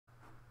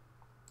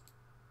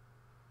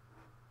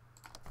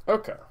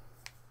Okay.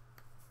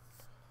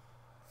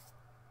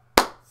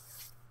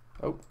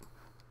 Oh.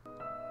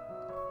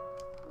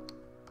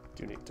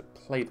 Do need to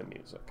play the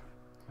music.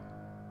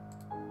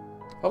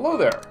 Hello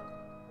there.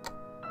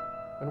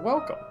 And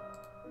welcome.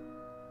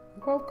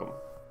 Welcome.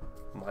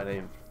 My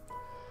name.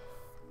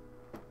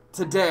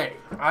 Today,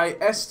 I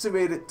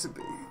estimate it to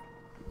be...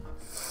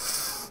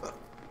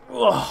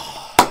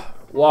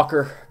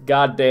 Walker,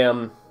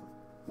 goddamn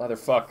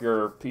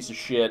motherfucker, piece of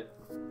shit.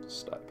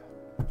 Stipe.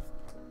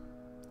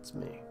 It's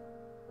me.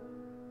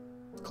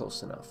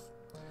 Close enough.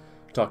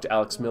 Talked to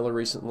Alex Miller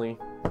recently.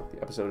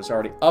 The episode is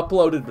already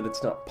uploaded, but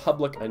it's not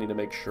public. I need to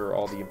make sure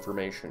all the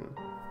information,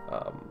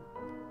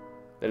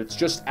 that it's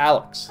just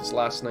Alex. His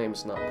last name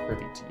is not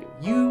privy to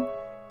you.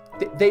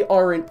 They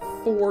aren't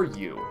for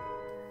you.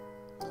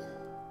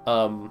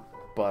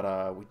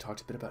 But we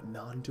talked a bit about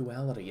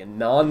non-duality and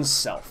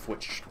non-self,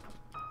 which,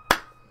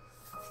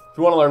 if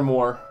you want to learn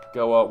more,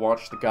 go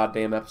watch the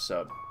goddamn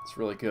episode. It's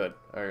really good.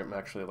 I'm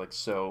actually, like,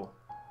 so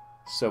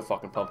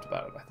fucking pumped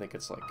about it. I think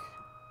it's, like...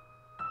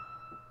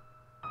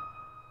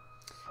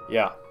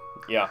 Yeah.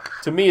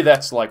 To me,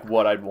 that's, like,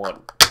 what I'd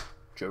want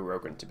Joe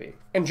Rogan to be.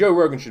 And Joe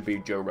Rogan should be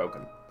Joe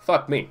Rogan.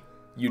 Fuck me.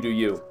 You do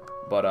you.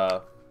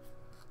 But,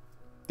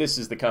 this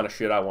is the kind of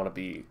shit I want to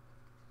be.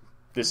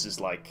 This is,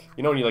 like...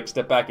 You know when you, like,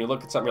 step back and you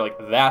look at something, you're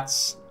like,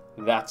 that's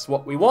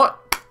what we want.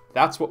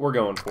 That's what we're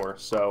going for.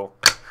 So,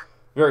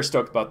 very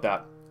stoked about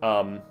that.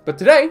 But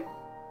today,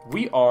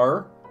 we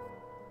are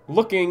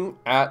looking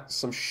at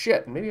some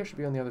shit. Maybe I should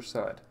be on the other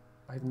side.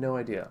 I have no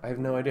idea.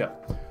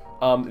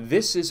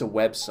 This is a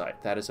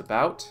website that is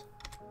about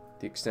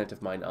the extent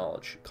of my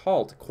knowledge,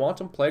 called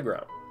Quantum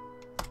Playground.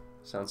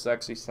 Sounds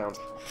sexy, sounds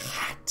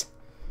hot.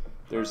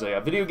 There's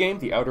a video game,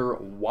 The Outer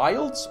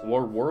Wilds,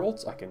 or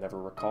Worlds, I can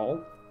never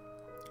recall.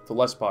 The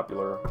less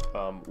popular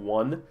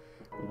one,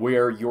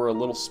 where you're a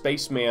little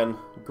spaceman,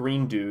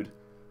 green dude,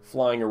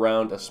 flying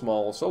around a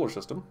small solar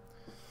system,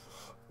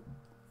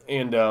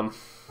 and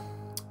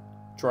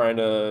trying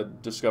to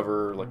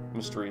discover, like,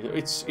 mystery.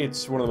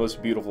 It's one of the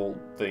most beautiful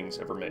things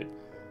ever made.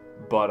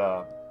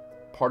 But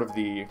part of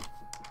the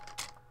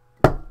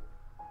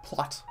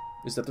plot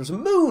is that there's a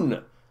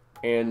moon,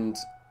 and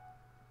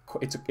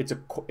it's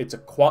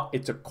a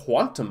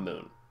quantum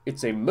moon.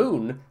 It's a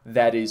moon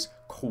that is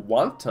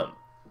quantum.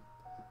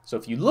 So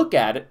if you look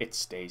at it, it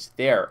stays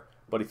there.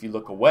 But if you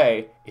look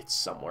away, it's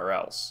somewhere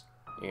else.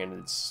 And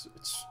it's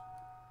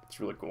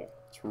really cool.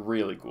 It's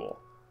really cool.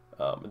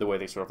 The way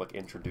they sort of, like,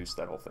 introduce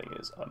that whole thing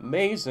is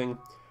amazing.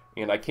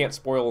 And I can't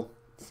spoil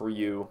for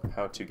you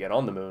how to get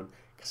on the moon,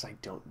 because I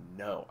don't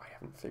know. I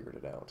haven't figured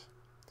it out.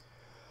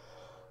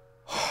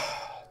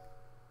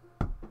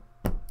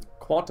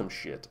 Quantum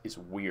shit is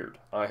weird.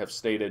 I have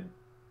stated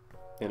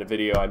in a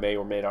video I may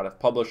or may not have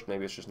published,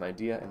 maybe it's just an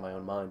idea in my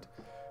own mind,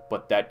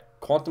 but that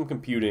quantum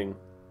computing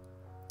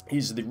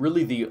is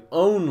really the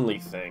only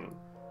thing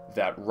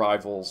that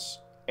rivals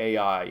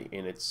AI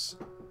in its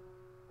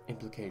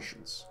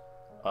implications.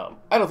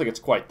 I don't think it's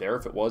quite there.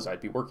 If it was,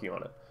 I'd be working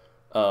on it.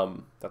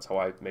 That's how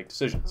I make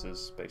decisions,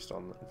 is based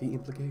on the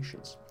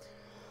implications.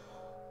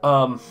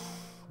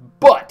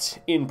 But,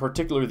 in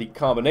particular, the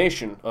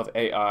combination of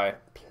AI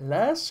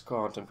plus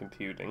quantum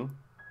computing...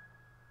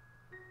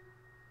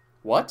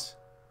 What?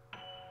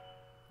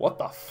 What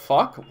the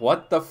fuck?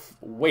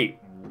 Wait,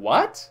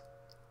 what?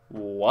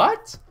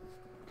 What?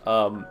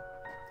 And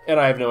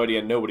I have no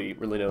idea. Nobody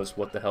really knows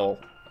what the hell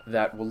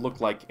that will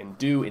look like and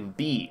do and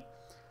be.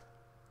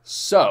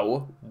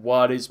 So,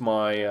 what is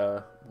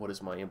my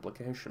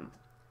implication?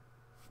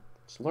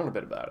 Let's learn a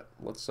bit about it.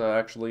 Let's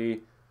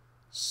actually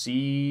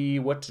see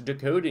what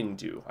decoding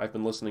do. I've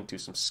been listening to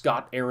some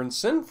Scott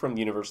Aronson from the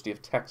University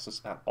of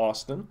Texas at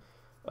Austin.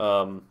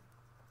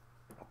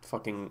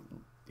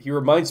 He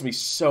reminds me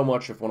so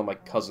much of one of my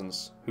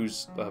cousins,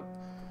 who's,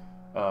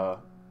 well,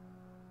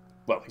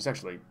 he's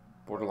actually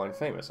borderline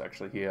famous,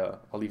 actually. I'll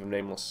leave him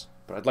nameless,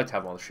 but I'd like to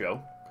have him on the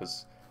show,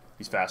 because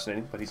he's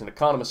fascinating. But he's an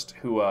economist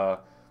who,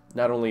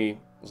 not only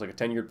was, like, a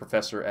tenured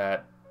professor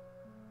at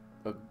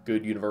a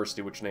good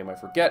university, which name I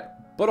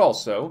forget, but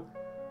also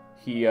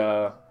he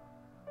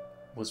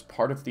was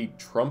part of the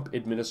Trump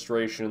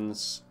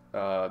administration's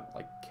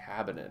like,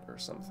 cabinet or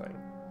something,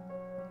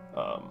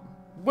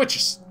 which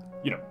is,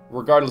 you know,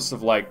 regardless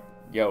of, like,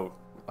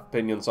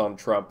 opinions on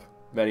Trump,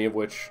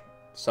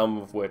 some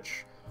of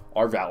which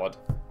are valid,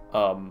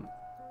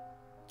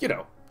 you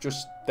know,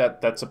 just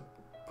that's a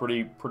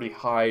pretty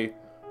high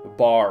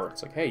bar.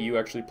 It's like, hey, you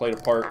actually played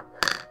a part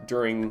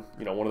during,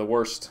 you know, one of the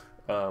worst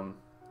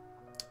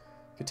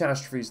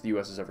catastrophes the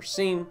U.S. has ever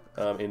seen,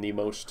 in the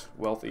most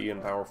wealthy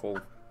and powerful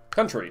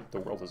country the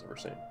world has ever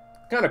seen.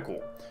 Kind of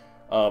cool.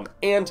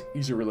 And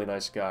he's a really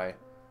nice guy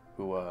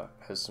who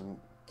has some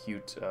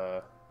cute, he's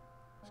got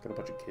a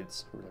bunch of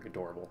kids who are, like,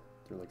 adorable.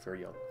 They're, like, very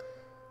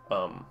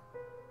young.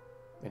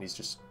 And he's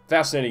just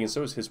fascinating, and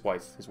so is his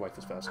wife. His wife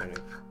is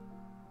fascinating.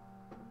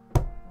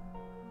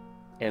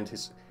 And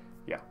his,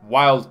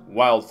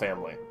 wild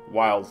family.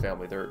 Wild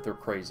family. They're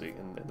crazy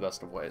in the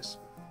best of ways.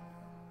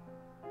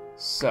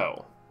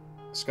 So,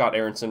 Scott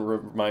Aronson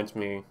reminds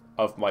me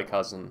of my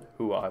cousin,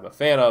 who I'm a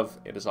fan of.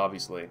 It is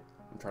obviously,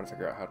 I'm trying to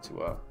figure out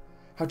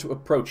how to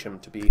approach him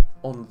to be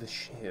on the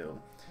show.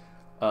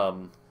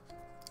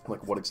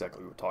 Like what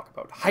exactly we would talk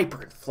about.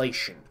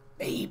 Hyperinflation.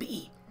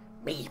 Maybe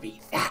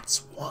that's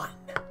one.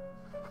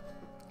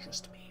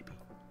 Just maybe.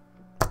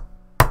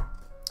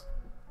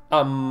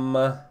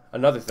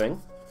 Another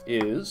thing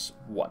is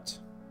what?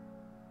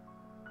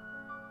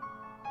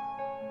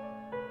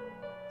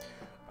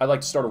 I'd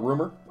like to start a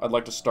rumor. I'd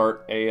like to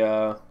start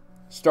a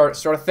start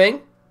a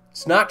thing.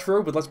 It's not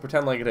true, but let's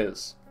pretend like it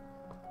is.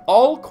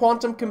 All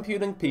quantum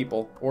computing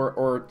people,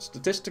 or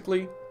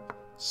statistically,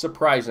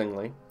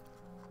 surprisingly,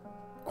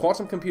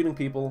 quantum computing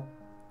people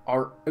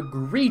are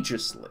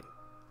egregiously,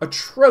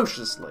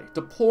 atrociously,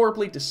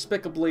 deplorably,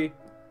 despicably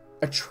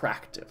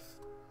attractive.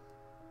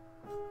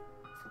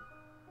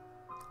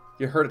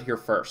 You heard it here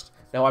first.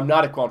 Now, I'm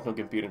not a quantum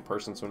computing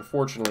person, so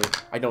unfortunately,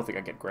 I don't think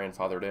I get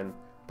grandfathered in,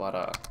 but,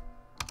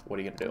 what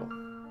are you gonna do?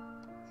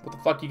 What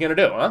the fuck are you gonna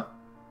do, huh?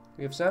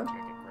 We have sound? I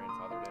get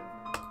grandfathered in.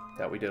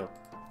 That we do.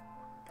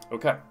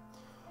 Okay.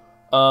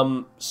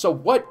 So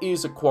what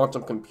is a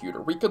quantum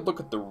computer? We could look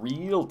at the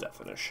real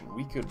definition.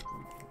 We should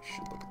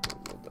look at the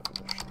real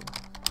definition.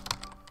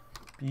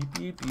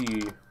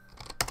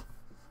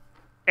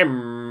 I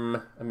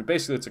mean,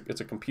 basically,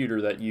 it's a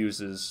computer that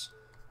uses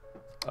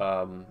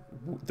the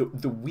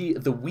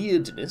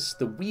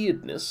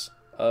weirdness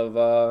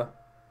of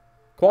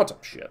quantum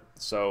shit.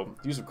 So,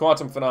 use of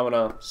quantum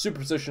phenomena,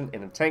 superposition,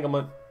 and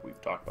entanglement.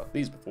 We've talked about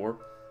these before.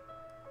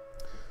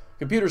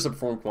 Computers that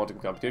perform quantum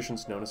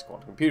computations known as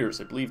quantum computers.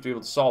 They believe to be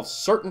able to solve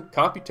certain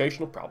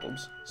computational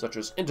problems, such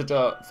as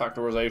integer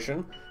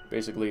factorization.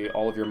 Basically,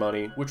 all of your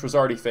money, which was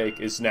already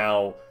fake, is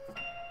now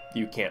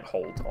you can't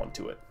hold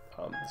onto it.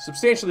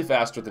 Substantially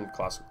faster than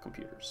classical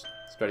computers.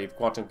 The study of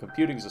quantum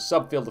computing is a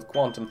subfield of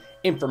quantum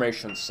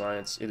information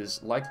science. It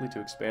is likely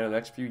to expand in the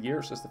next few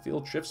years as the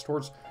field shifts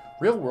towards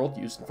real-world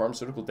use in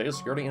pharmaceutical data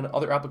security and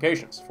other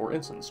applications. For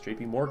instance,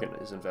 JP Morgan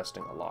is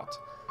investing a lot.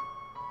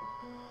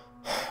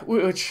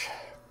 Which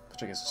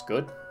I guess is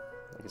good.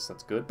 I guess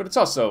that's good. But it's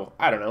also,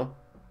 I don't know.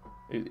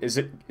 Is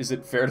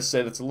it fair to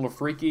say that's a little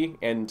freaky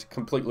and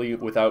completely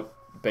without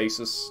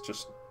basis?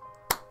 Just...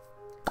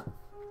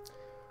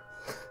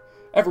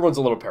 Everyone's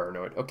a little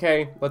paranoid,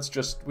 okay?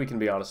 We can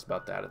be honest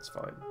about that, it's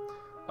fine.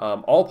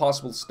 All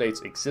possible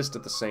states exist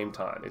at the same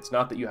time. It's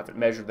not that you haven't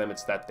measured them,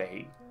 it's that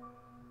they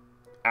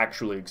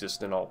actually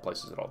exist in all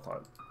places at all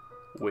time.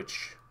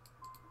 Which,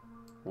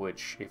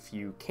 if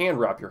you can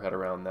wrap your head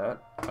around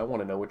that, I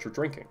want to know what you're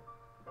drinking.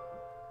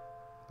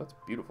 That's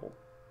beautiful.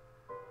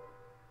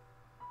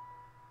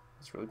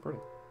 That's really pretty.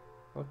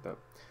 I like that.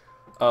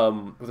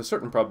 With a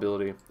certain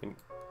probability,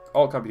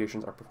 all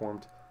computations are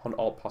performed on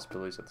all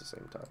possibilities at the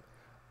same time.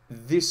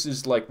 This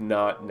is, like,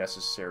 not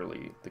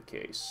necessarily the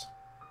case.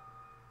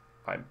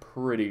 I'm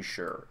pretty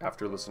sure,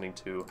 after listening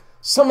to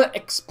some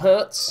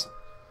experts,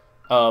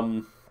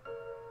 last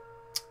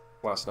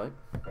night,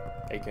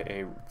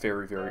 aka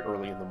very, very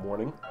early in the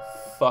morning.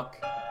 Fuck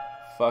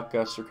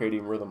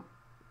circadian rhythm.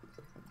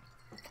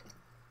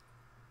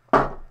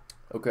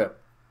 Okay. I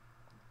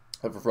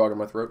have a frog in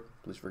my throat.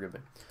 Please forgive me.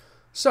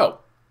 So,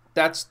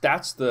 that's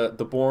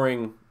the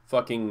boring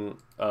fucking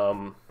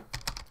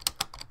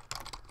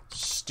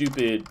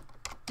stupid,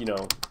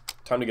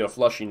 time to get a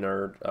flushy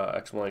nerd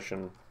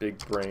explanation, big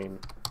brain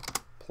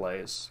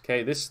plays.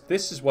 Okay, this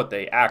is what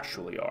they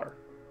actually are.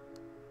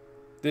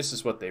 This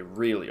is what they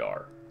really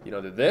are.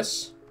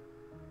 This?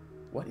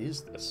 What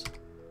is this?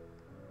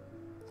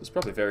 It's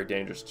probably very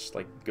dangerous to just,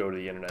 like, go to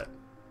the internet.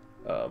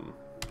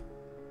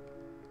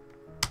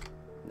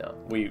 No,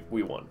 we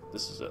won.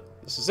 This is it.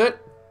 This is it.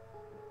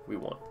 We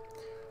won.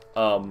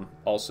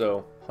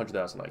 Also,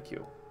 100,000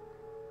 IQ.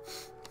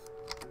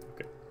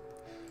 Okay.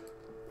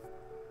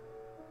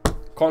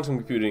 Quantum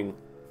computing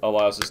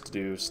allows us to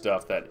do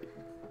stuff that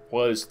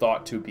was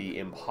thought to be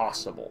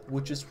impossible,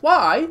 which is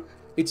why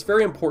it's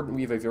very important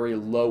we have a very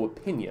low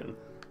opinion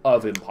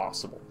of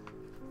impossible.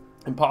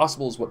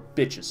 Impossible is what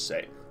bitches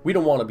say. We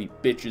don't want to be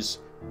bitches.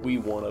 We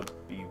want to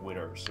be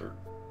winners or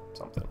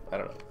something. I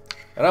don't know.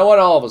 And I want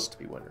all of us to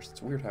be winners.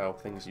 It's weird how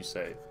things you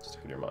say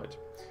stick in your mind.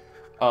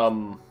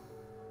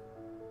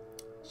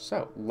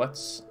 So,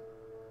 let's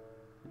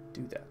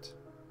do that.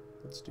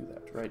 Let's do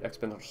that, right?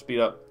 Exponential speed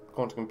up,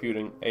 quantum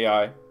computing,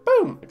 AI,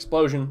 boom!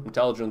 Explosion,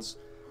 intelligence,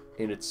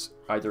 and it's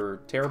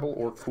either terrible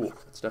or cool.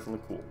 It's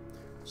definitely cool.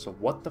 So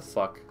what the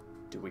fuck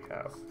do we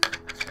have?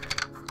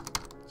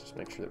 Let's just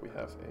make sure that we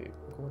have a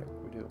recording.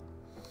 We do.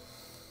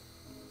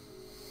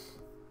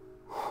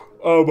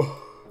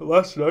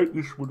 Last night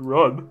this would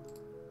run.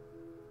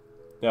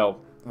 Now,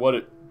 what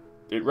it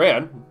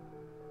ran,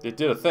 it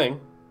did a thing.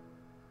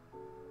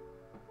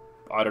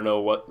 I don't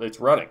know what it's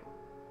running.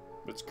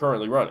 It's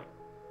currently running.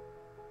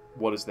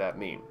 What does that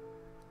mean?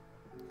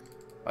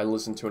 I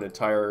listened to an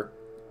entire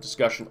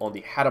discussion on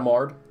the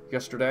Hadamard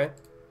yesterday.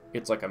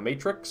 It's like a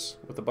matrix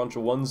with a bunch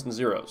of ones and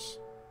zeros.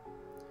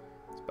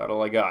 That's about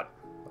all I got.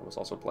 I was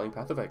also playing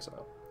Path of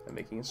Exile and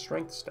making a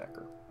strength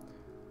stacker.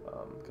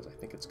 Because I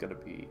think it's going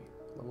to be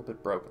A little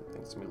bit broken. I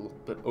think it's going to be a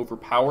little bit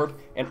overpowered.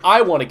 And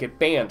I want to get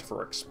banned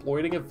for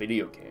exploiting a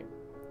video game.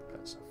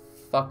 Because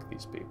fuck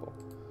these people.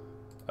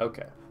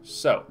 Okay,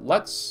 so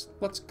let's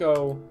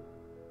go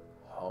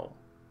home.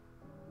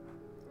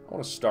 I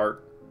want to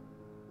start...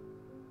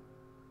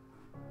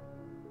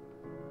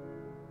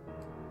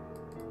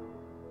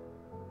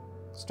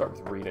 Start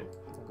with reading.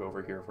 I'll go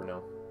over here for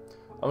now.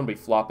 I'm going to be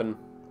flopping.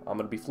 I'm going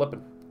to be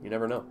flipping. You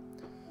never know.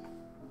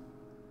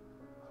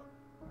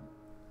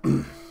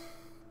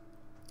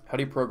 How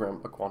do you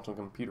program a quantum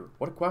computer?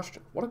 What a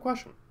question. What a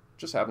question.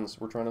 Just happens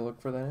we're trying to look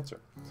for that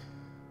answer.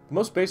 The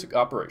most basic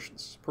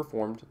operations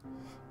performed...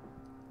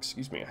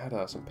 Excuse me, I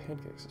had some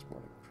pancakes this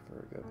morning, which were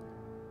very good.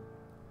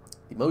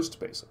 The most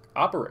basic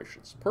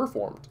operations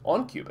performed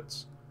on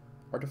qubits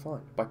are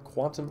defined by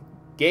quantum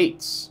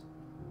gates.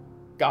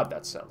 God,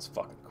 that sounds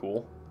fucking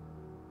cool.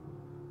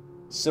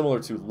 Similar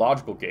to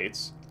logical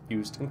gates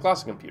used in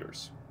classic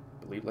computers.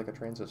 I believe like a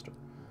transistor.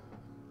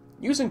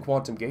 Using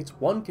quantum gates,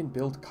 one can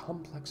build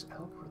complex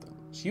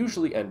algorithms,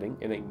 usually ending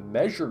in a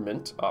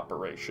measurement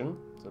operation,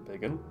 it's a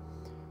big one,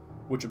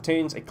 which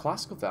obtains a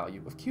classical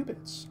value of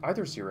qubits,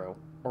 either 0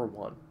 or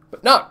 1,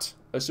 but not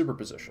a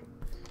superposition.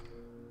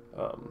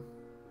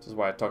 This is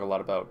why I talk a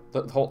lot about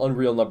the whole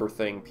unreal number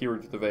thing,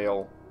 period of the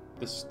veil.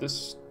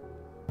 This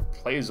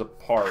plays a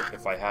part,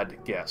 if I had to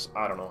guess.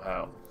 I don't know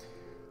how.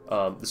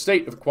 The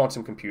state of a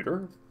quantum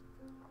computer,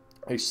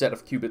 a set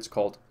of qubits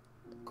called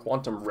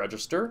quantum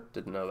register,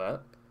 didn't know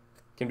that,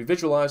 can be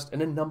visualized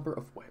in a number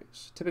of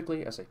ways,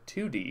 typically as a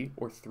 2D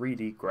or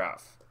 3D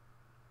graph.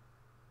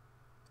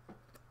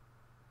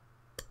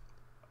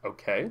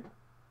 Okay.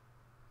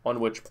 On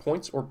which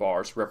points or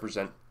bars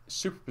represent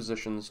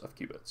superpositions of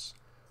qubits,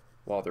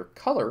 while their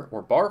color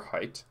or bar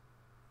height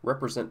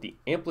represent the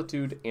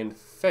amplitude and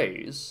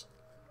phase.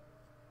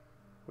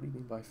 What do you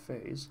mean by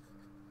phase?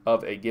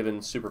 Of a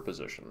given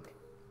superposition.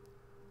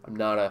 I'm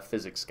not a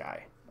physics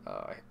guy.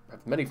 I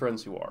have many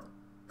friends who are.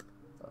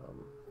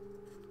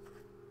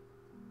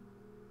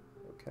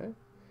 Okay.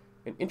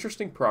 An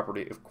interesting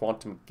property of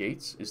quantum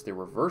gates is their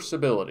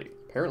reversibility.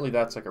 Apparently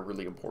that's like a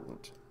really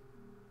important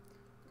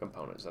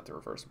component, is that they're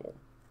reversible.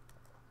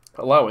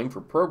 Allowing for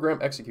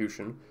program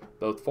execution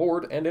both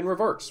forward and in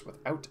reverse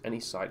without any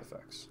side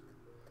effects.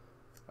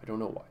 I don't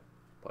know why,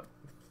 but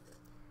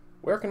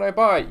where can I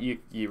buy? You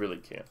really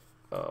can't.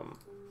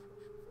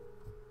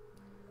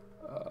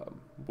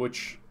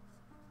 Which,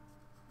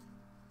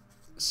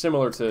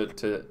 similar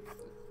to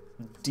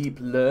deep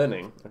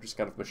learning, or just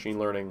kind of machine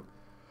learning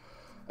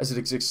as it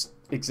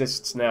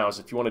exists now, is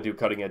if you want to do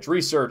cutting edge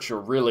research or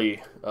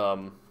really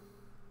kind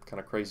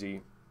of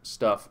crazy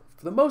stuff,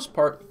 for the most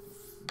part,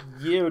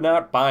 you're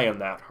not buying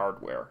that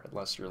hardware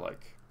unless you're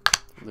like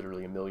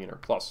literally a millionaire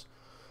plus.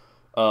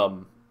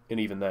 And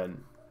even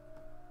then,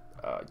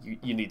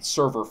 you need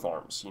server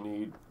farms.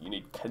 You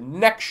need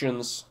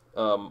connections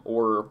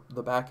or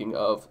the backing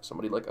of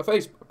somebody like a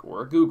Facebook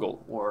or a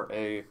Google or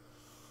a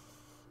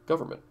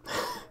government,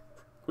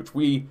 which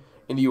we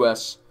in the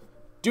U.S.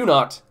 do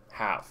not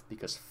have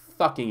because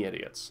fucking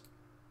idiots.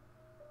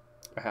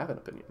 I have an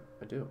opinion.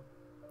 I do.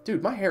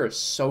 Dude, my hair is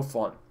so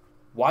fun.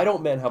 Why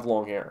don't men have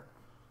long hair?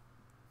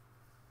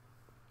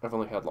 I've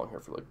only had long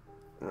hair for like,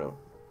 I don't know,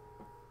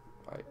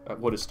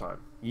 what is time?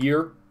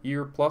 Year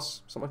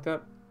plus, something like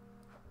that?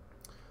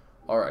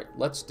 Alright,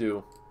 let's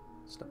do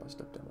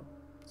step-by-step demo.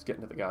 Let's get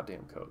into the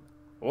goddamn code.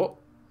 Oh,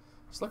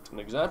 select an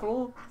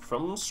example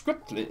from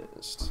script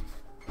list.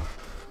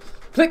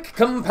 Click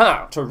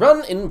compile to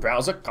run in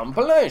browser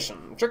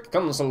compilation. Check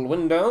console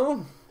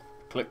window.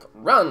 Click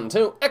run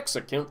to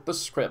execute the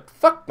script.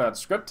 Fuck that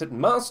script, it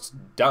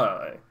must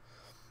die.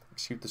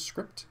 Execute the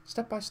script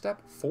step by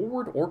step,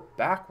 forward or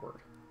backward.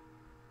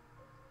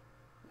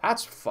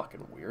 That's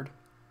fucking weird.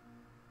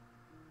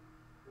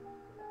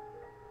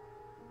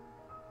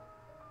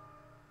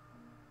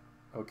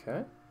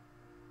 Okay.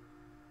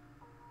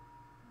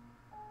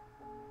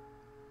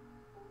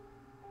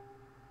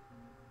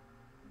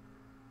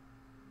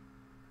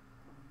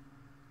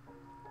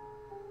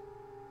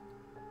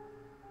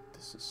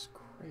 This is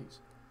crazy.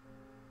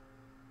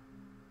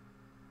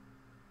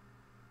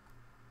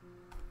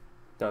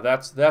 Now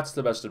that's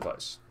the best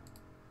advice.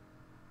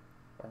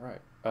 All right.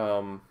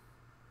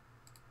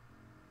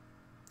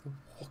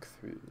 Walk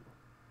through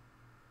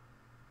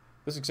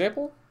this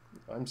example.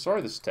 I'm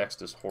sorry, this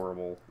text is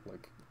horrible.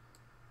 Like,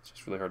 it's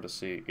just really hard to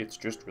see. It's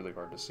just really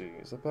hard to see.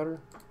 Is that better?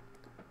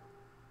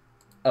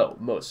 Oh,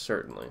 most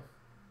certainly.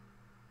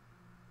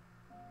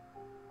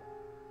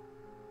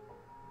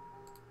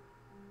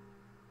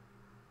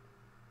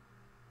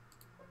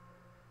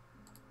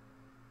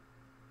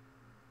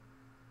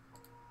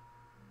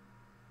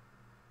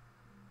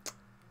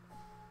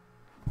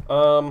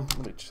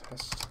 Let me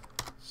test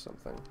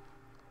something.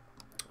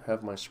 I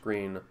have my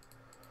screen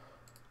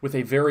with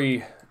a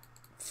very,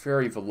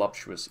 very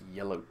voluptuous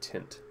yellow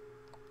tint,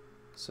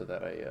 so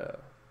that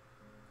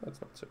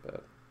that's not so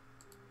bad.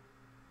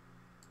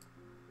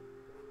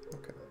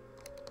 Okay,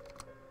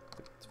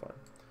 it's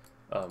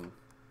fine.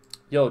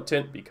 Yellow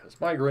tint because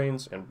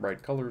migraines and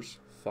bright colors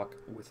fuck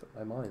with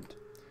my mind.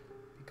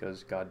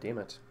 because, god damn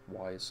it,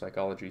 why is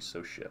psychology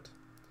so shit?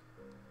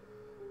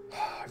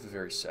 I have a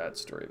very sad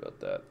story about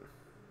that,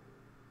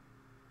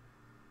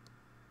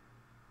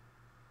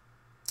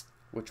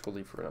 which we'll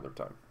leave for another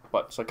time.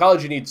 But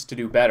psychology needs to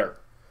do better,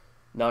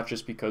 not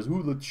just because,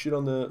 ooh, let's shit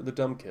on the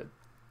dumb kid,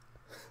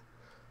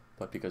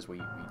 but because we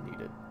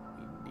need it.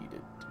 We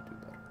needed to do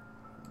better.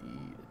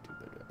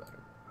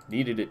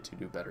 Needed it to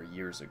do better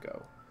years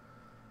ago.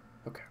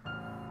 Okay.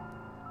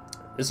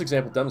 This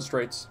example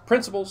demonstrates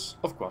principles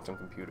of quantum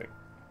computing.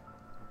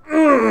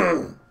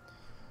 The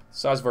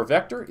size of our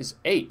vector is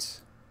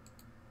 8.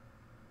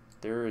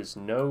 There is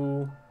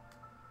no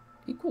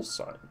equal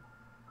sign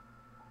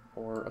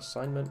or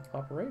assignment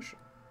operation.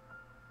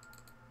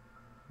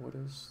 What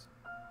is...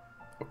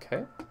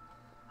 Okay.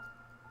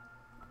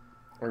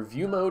 Our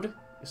view mode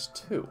is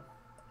 2.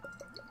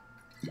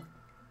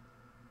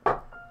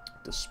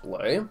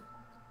 Display.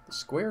 The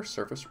square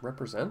surface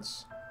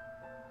represents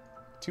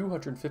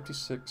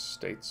 256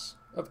 states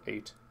of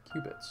 8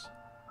 qubits.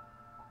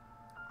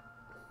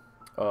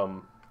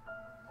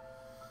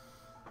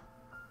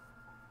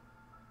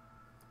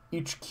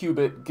 Each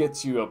qubit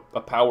gets you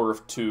a power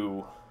of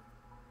 2,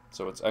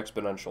 so it's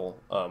exponential.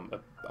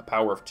 A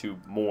power of 2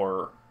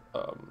 more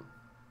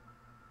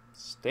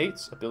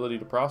states, ability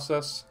to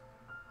process,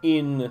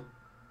 in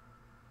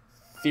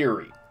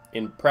theory.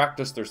 In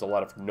practice, there's a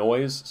lot of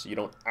noise, so you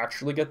don't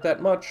actually get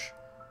that much,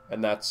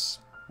 and that's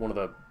one of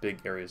the big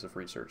areas of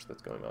research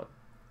that's going on.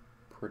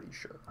 Pretty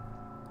sure.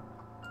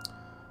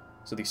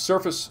 So the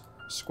surface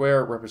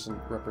square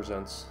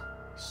represents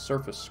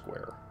surface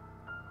square.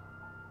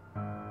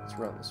 Let's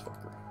run this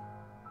fucker.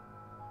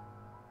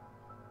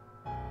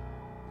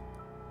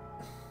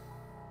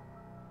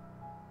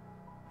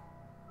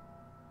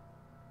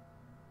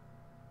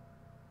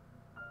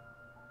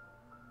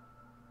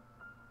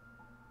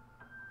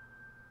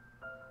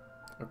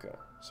 Okay,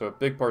 so a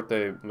big part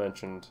they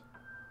mentioned,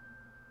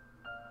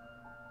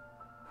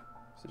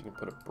 so you can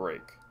put a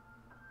break.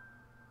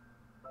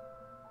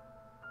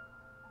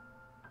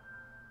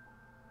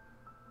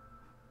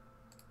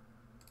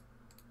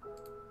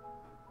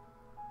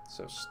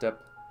 So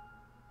step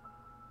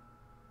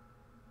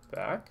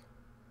back.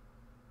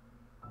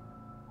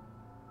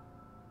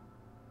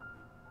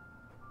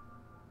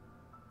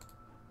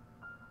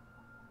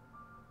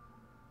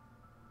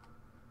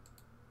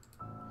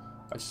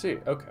 I see,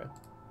 okay.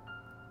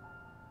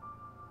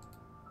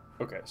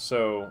 Okay,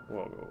 so,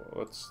 whoa,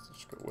 let's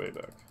just go way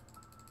back.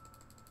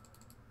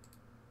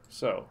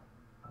 So,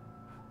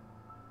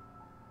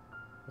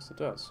 yes it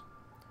does.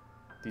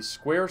 The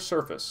square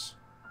surface,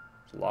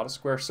 there's a lot of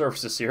square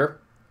surfaces here.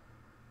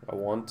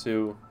 1,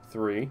 2,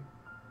 3.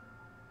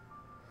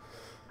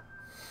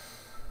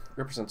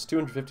 Represents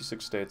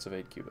 256 states of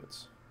 8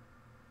 qubits.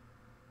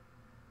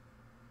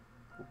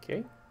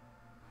 Okay.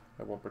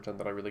 I won't pretend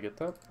that I really get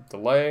that.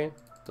 Delay,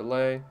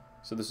 delay.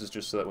 So this is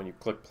just so that when you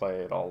click play,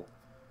 it all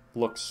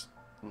looks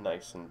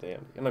nice and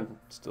dandy. And I'm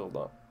still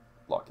not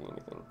blocking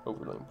anything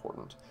overly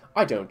important.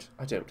 I don't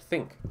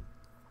think.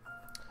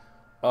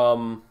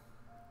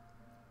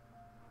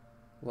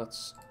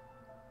 Let's...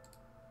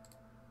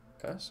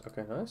 Yes,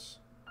 okay, nice.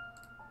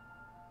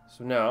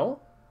 So now,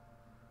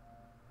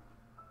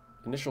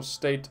 initial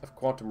state of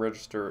quantum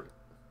register,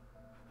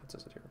 what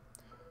says it here?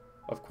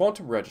 Of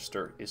quantum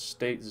register is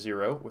state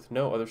 0 with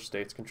no other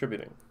states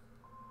contributing.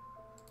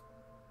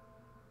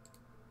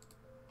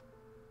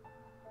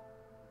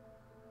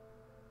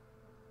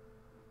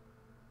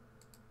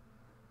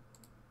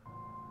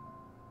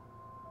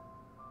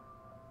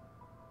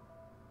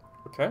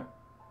 Okay.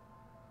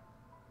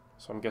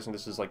 So I'm guessing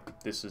this is like,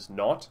 this is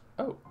not,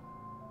 oh.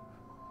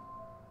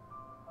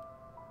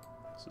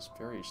 This is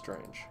very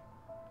strange.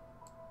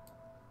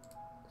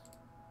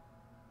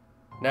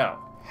 Now,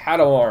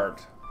 Hadamard.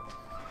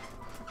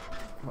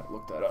 I might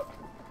look that up.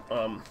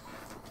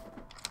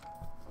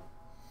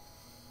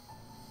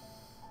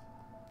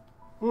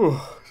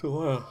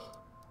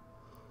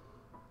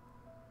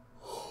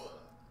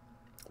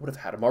 What if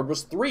Hadamard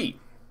was 3?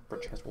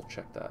 Perchance we'll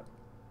check that.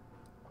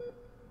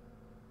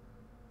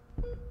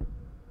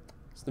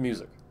 It's the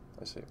music,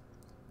 I see.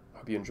 I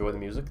hope you enjoy the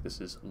music. This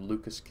is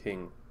Lucas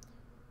King.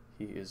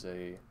 He is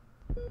a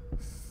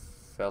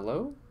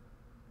fellow.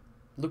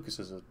 Lucas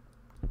is a,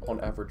 on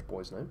average,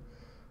 boy's name.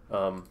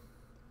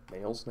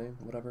 Male's name,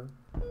 whatever.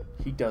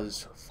 He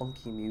does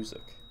funky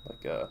music,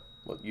 like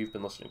well, you've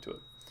been listening to it,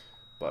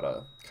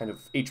 but kind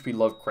of H.P.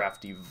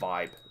 Lovecrafty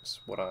vibe is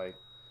what I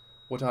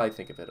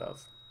think of it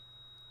of,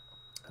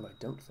 and I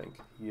don't think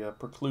he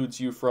precludes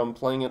you from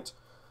playing it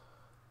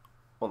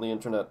on the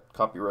internet,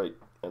 copyright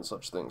and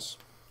such things.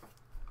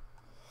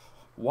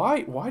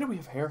 Why do we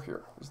have hair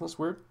here? Isn't this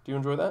weird? Do you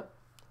enjoy that?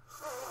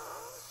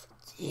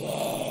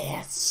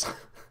 Yes.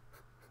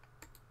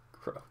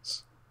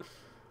 Gross.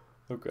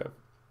 Okay.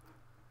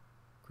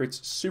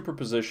 Creates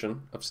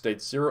superposition of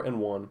states 0 and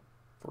 1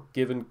 for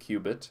given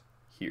qubit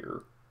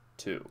here,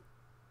 too.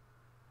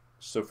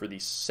 So for the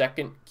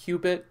second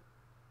qubit,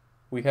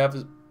 we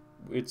have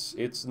it's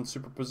in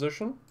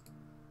superposition.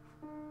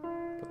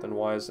 But then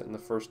why is it in the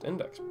first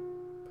index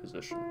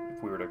position?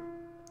 If we were to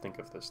think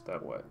of this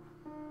that way.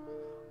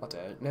 I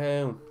don't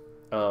know.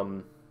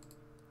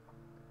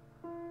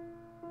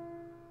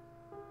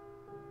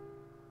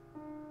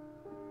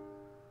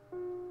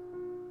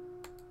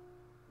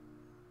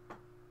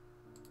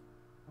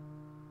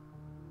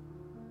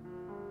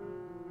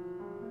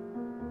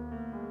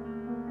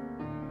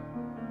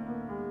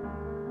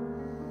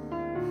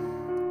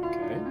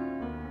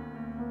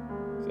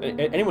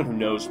 Anyone who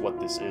knows what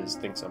this is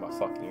thinks I'm a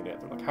fucking idiot.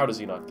 They're like, how does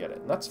he not get it?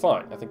 And that's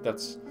fine. I think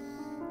that's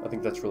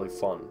really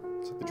fun.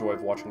 It's like the joy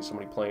of watching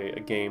somebody play a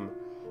game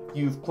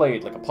you've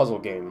played, like a puzzle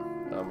game.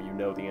 You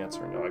know the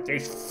answer, and you're like,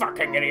 these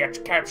fucking idiots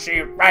can't see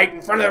it right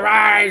in front of their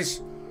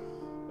eyes.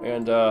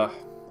 And I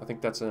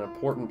think that's an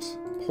important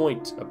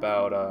point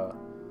about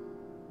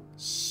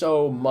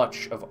so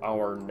much of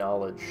our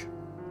knowledge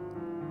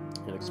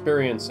and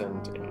experience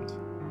and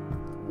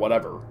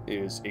whatever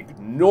is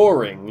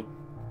ignoring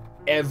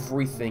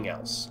everything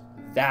else.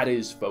 That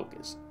is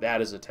focus.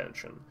 That is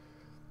attention.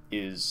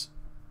 Is,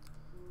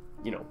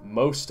 you know,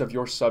 most of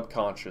your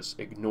subconscious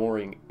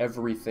ignoring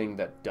everything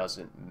that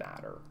doesn't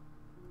matter.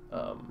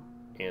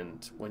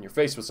 And when you're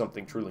faced with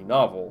something truly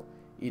novel,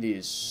 it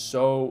is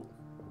so...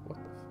 What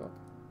the fuck?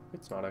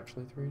 It's not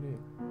actually 3D.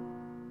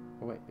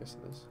 Oh wait, yes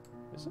it is.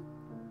 Is it?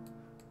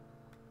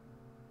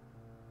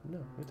 No,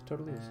 it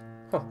totally is.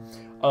 Huh.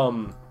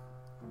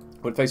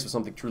 When faced with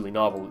something truly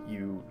novel,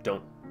 you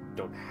don't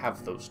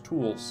have those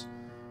tools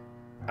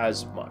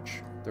as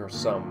much. There are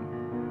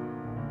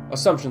some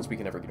assumptions we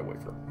can never get away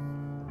from.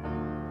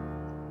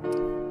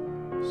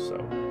 So,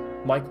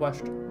 my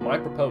question, my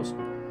proposal,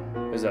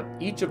 is that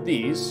each of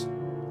these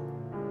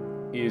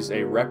is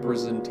a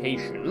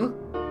representation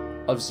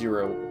of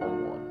 0 or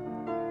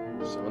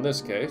 1. So in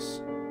this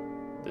case,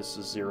 this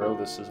is 0,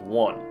 this is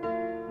 1.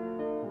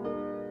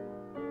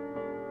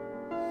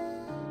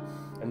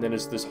 And then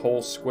is this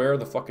whole square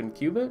the fucking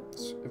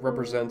cubit? It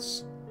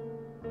represents...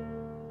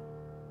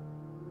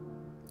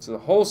 So the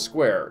whole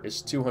square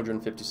is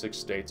 256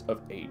 states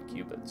of 8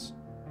 cubits.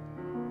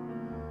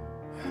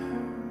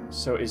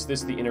 So is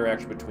this the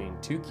interaction between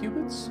 2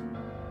 cubits?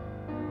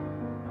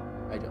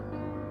 I don't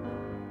know.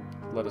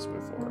 Let us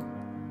move forward.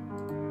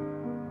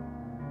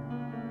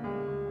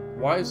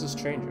 Why is this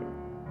changing?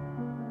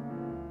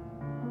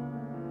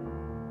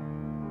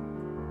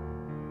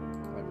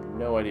 I have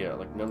no idea.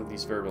 Like, none of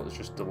these variables, it's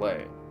just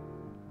delay.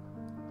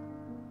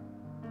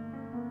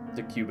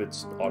 The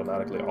cubits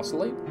automatically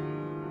oscillate?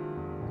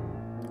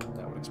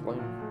 That would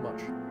explain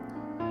much.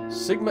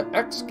 Sigma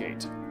X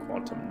gate,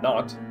 quantum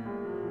knot.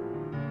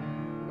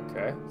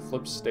 Okay,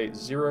 flip state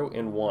 0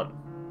 and 1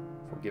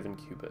 for given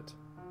qubit.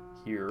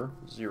 Here,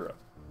 0.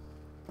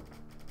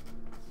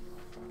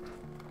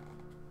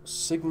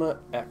 Sigma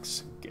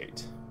X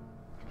gate.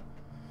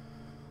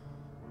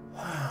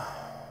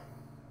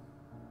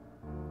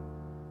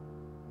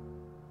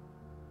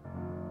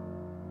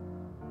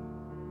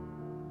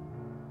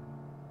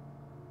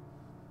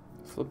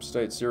 Flip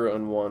state 0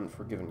 and 1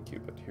 for given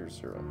qubit. Here's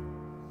 0.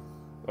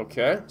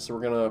 Okay, so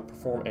we're going to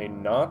perform a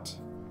knot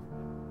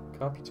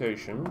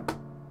computation.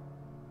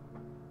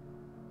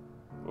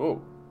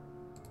 Oh.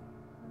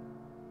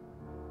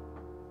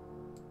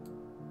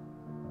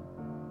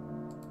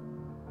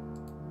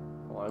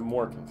 Well, I'm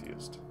more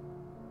confused.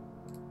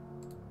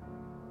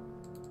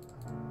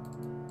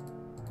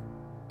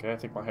 Okay, I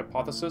think my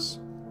hypothesis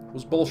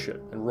was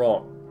bullshit and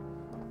wrong.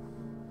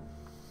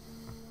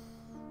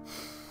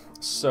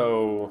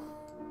 So...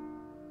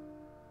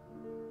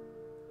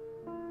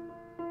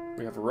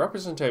 we have a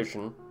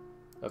representation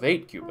of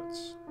 8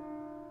 qubits.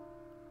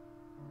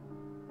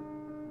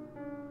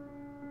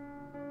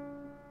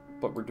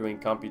 But we're doing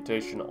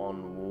computation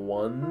on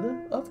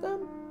one of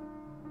them?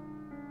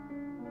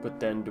 But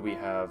then do we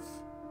have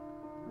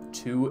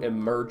 2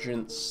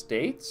 emergent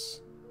states?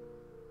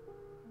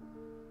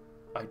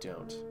 I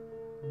don't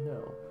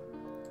know.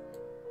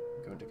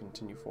 I'm going to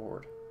continue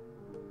forward.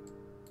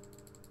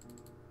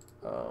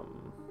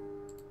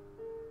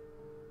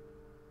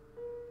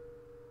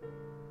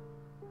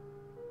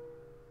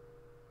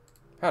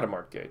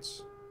 Hadamard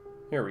gates.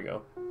 Here we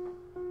go.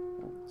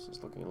 This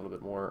is looking a little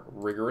bit more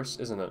rigorous,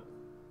 isn't it?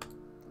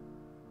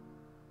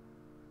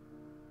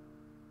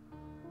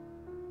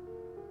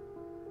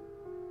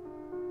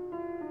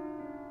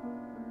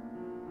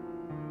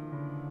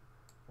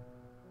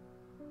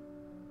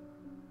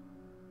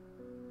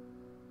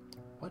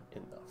 What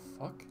in the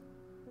fuck?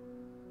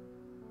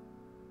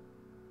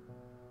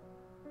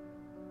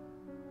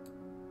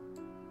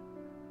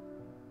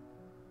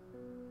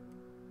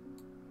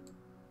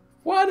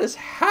 What is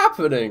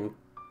happening?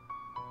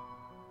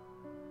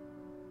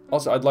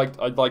 Also, I'd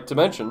like to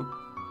mention,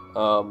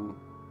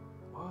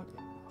 what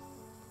in the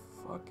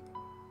fuck?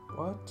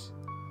 What?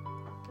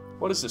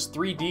 What is this,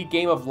 3D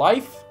game of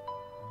life?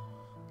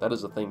 That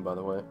is a thing, by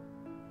the way.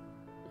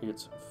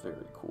 It's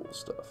very cool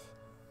stuff.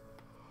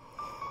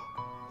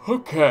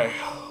 Okay,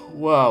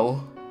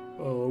 well,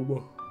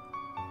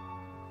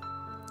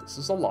 this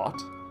is a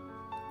lot.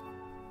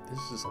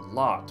 This is a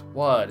lot.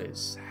 What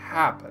is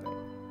happening?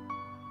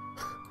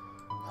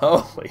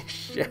 Holy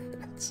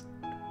shit.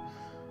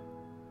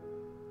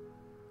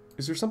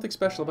 Is there something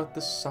special about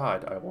this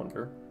side, I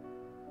wonder?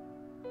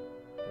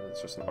 Maybe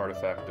it's just an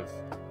artifact of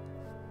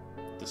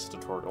this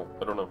tutorial.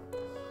 I don't know.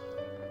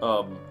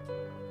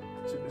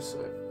 What's it gonna say?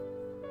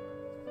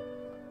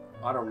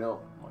 I don't know.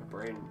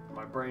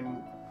 My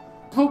brain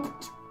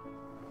pooped.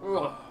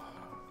 Ugh.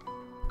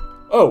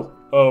 Oh,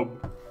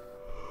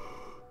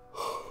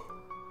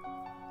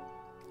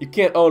 you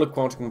can't own a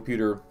quantum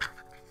computer,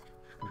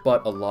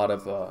 but a lot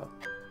of,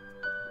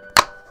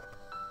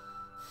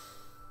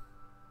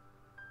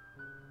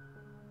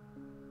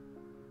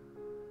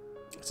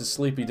 it's a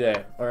sleepy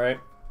day, alright?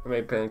 I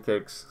made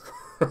pancakes.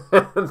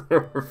 They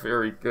were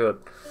very good.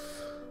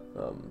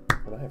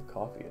 But I have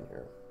coffee in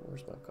here.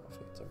 Where's my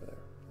coffee? It's over there.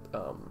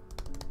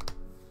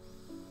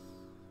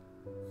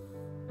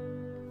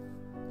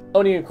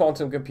 Owning a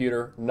quantum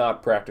computer,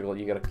 not practical.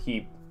 You gotta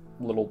keep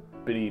little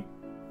bitty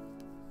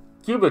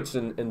qubits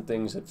in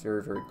things at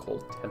very, very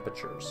cold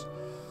temperatures.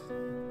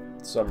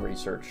 Some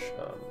research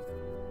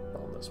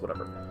on this,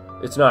 whatever.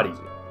 It's not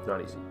easy.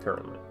 Not easy,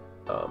 currently.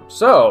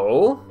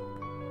 So,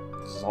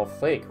 this is all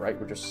fake, right?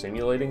 We're just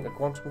simulating a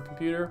quantum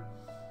computer?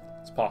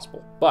 It's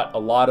possible. But a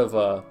lot of,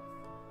 I'm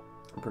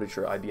pretty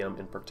sure IBM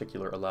in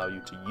particular allow you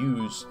to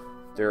use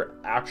their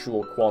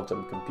actual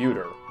quantum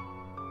computer,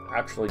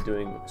 actually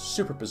doing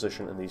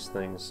superposition in these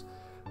things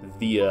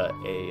via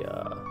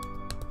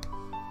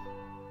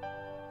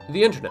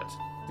the internet.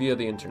 Via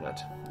the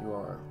internet, you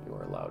are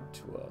allowed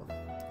to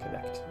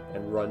connect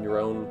and run your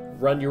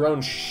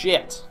own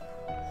shit.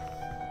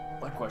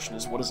 My question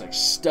is, what does a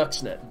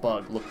Stuxnet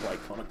bug look like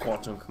on a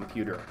quantum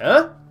computer?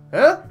 Huh?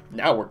 Huh?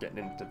 Now we're getting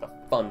into the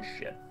fun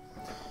shit.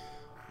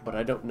 But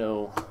I don't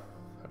know how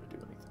to do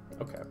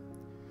anything. Okay.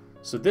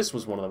 So this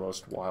was one of the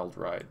most wild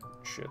ride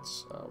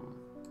shits. I'm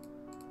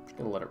just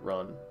gonna let it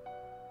run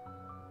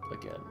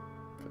again,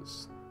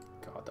 because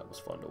God, that was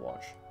fun to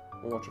watch.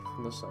 We'll watch it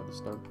from this side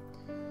this time.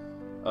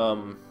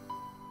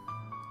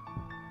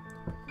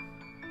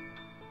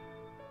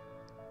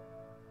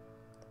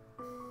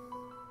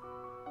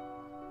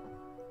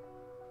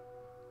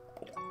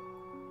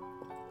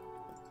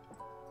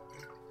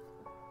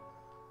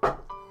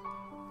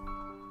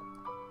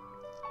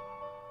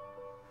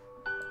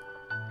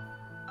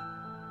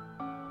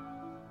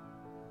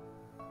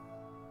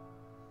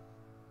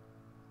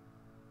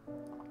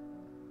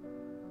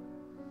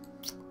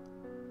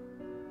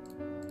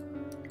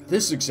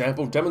 This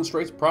example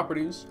demonstrates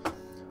properties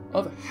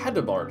of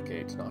Hadamard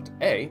gate, not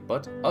A,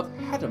 but of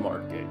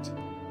Hadamard gate.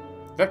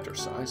 Vector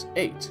size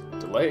 8,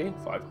 delay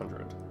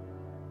 500.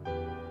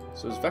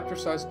 So is vector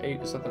size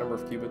 8, is that the number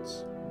of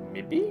qubits?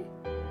 Maybe?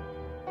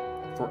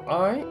 For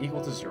I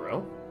equal to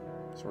 0,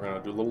 so we're going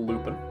to do a little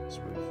looping, as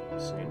we've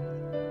seen.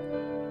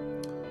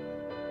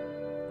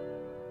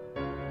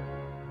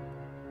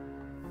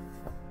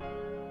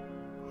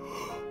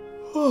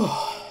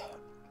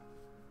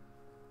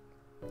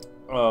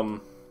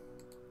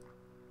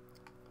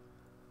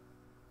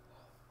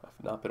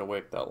 I've not been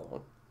awake that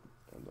long,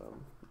 and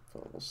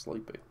felt a little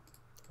sleepy.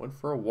 Went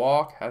for a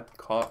walk, had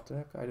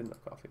coffee. I didn't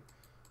have coffee,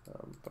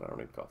 but I don't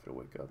need coffee to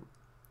wake up.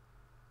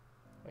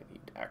 I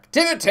need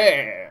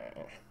activity!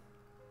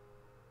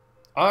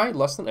 I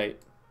less than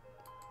 8.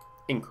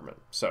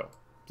 Increment. So,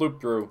 loop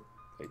through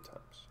 8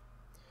 times.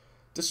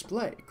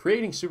 Display.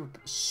 Creating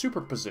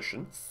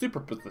superposition.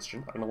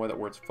 Superposition. I don't know why that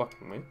word's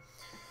fucking me.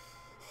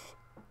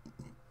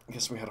 I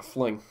guess we had a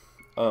fling.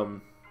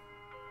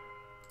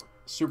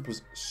 Super.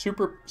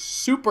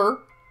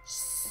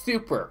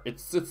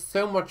 It's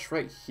so much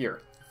right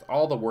here.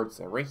 All the words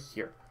there, right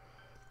here.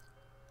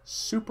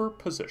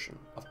 Superposition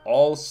of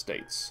all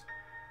states.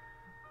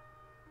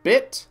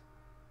 Bit.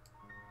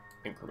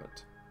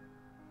 Increment.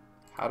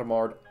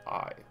 Hadamard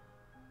I.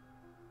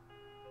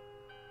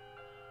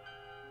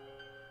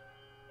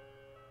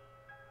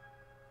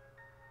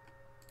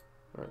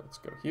 Alright, let's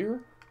go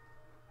here.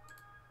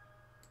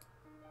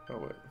 Oh,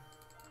 wait.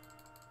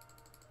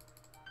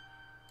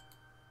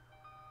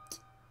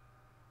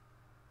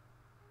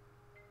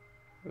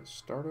 Let's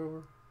start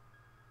over.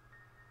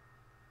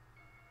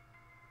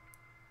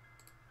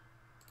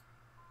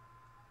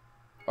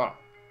 Ah.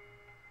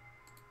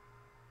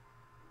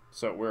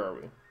 So, where are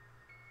we?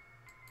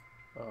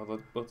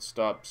 Let's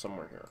stop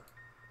somewhere here.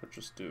 Let's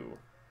just do...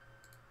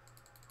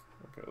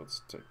 Okay,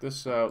 let's take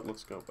this out.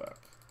 Let's go back.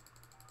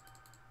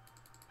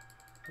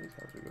 How many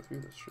times do we go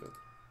through this shit?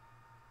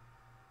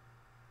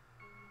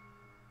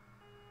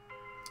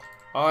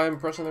 I'm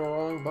pressing the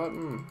wrong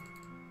button.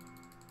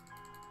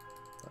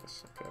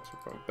 Nice. Okay, so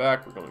we're going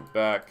back. We're going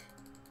back.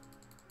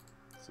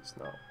 This is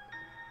not...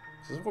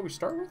 Is this what we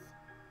start with?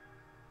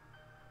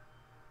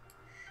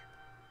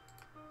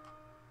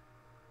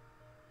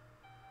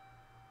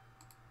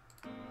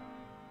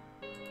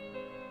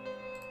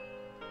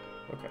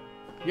 Okay.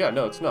 Yeah,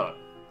 no, it's not.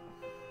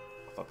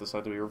 I thought this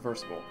had to be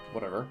reversible.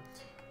 Whatever.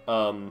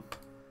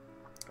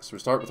 So we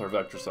start with our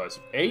vector size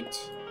of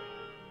 8.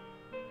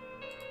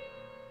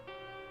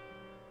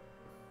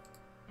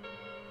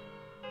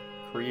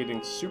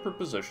 Creating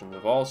superposition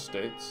of all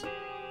states.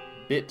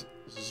 Bit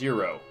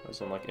 0,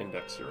 as in like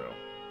index 0,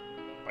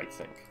 I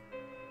think.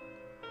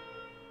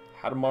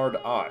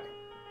 Hadamard I.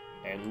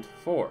 End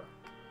 4.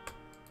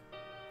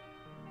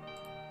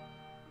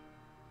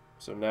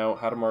 So now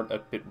Hadamard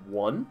at bit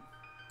 1.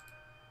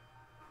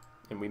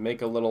 And we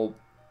make a little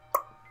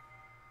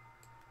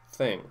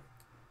thing.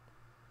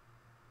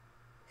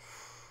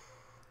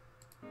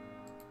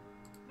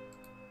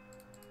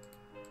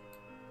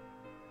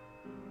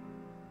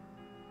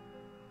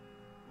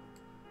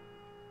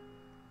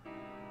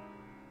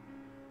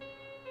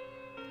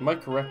 Am I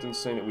correct in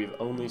saying that we've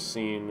only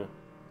seen,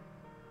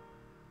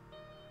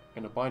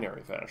 in a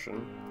binary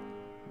fashion,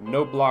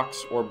 no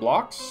blocks or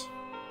blocks?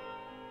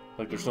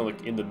 Like there's no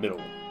like in the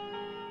middle.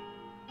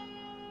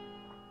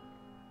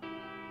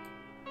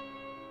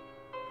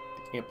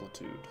 The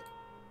amplitude.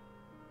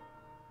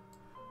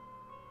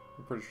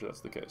 I'm pretty sure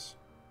that's the case.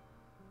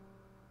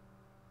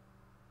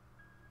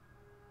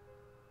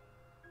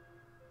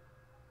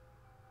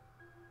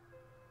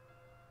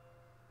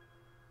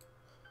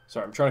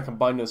 Sorry, I'm trying to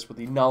combine this with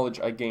the knowledge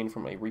I gained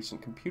from a recent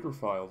computer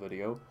file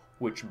video,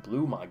 which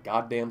blew my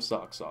goddamn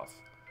socks off.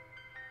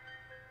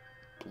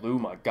 Blew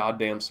my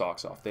goddamn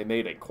socks off. They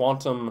made a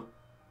quantum,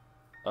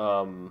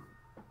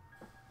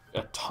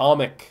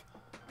 atomic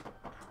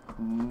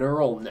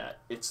neural net.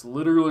 It's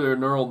literally a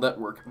neural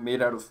network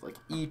made out of, like,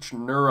 each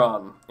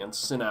neuron and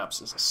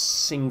synapse is a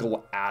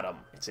single atom.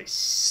 It's a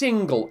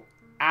single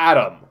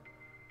atom.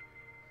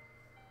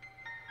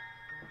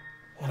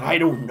 And I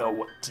don't know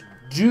what to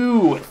do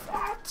with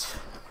that.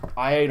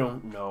 I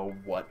don't know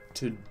what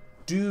to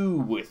do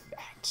with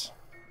that.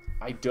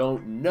 I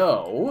don't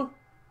know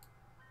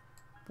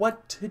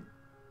what to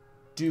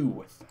do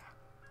with that.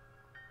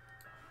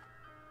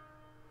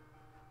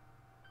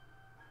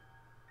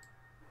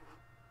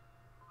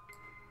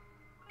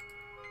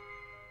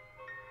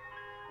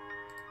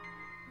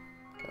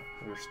 Okay,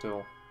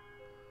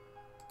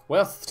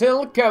 we're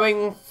still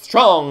going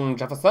strong,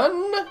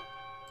 Jefferson.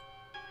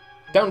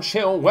 Don't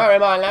you worry,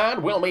 my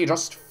lad, we'll be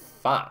just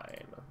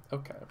fine.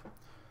 Okay.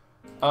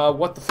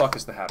 What the fuck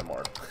is the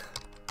Hadamard?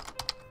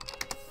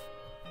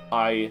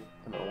 I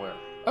am unaware.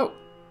 Oh!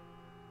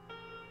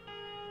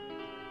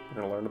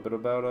 We're gonna learn a bit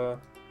about,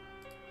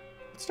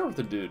 let's start with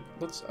the dude.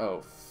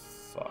 Oh,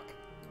 fuck.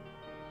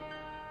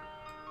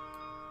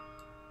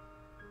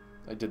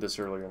 I did this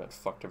earlier and it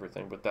fucked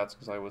everything, but that's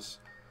because I was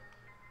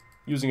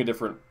using a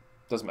different...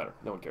 Doesn't matter.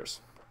 No one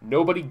cares.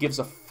 Nobody gives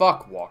a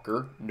fuck,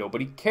 Walker.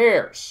 Nobody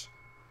cares.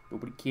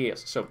 Nobody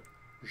cares. So,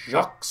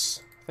 Jacques,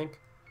 I think.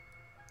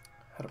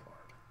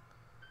 Hadamard.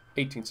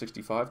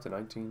 1865 to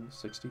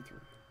 1963.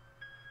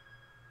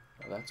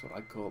 Now that's what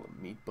I call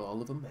a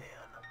meatball of a man.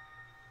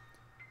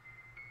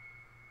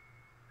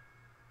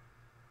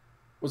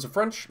 Was a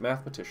French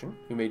mathematician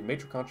who made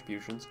major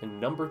contributions in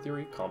number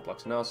theory,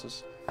 complex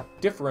analysis,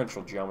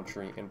 differential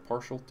geometry, and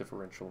partial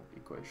differential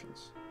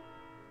equations.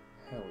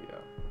 Hell yeah.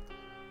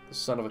 The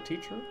son of a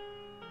teacher,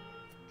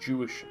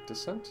 Jewish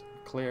descent,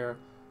 Claire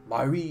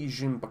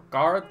Marie-Jean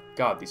Picard.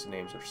 God, these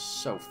names are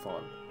so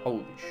fun.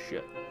 Holy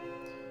shit.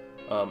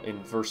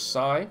 In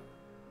Versailles.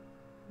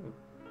 I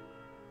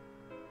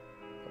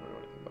don't know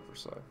anything about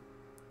Versailles.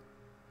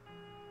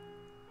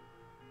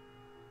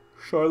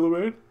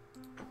 Charlemagne.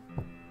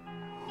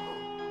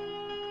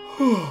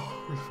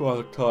 His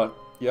father taught.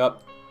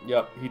 Yep,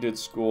 he did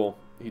school.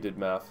 He did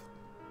math.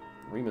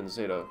 Riemann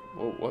Zeta.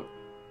 Whoa, what?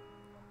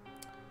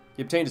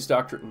 He obtained his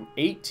doctorate in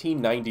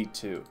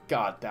 1892.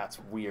 God, that's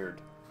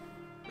weird.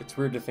 It's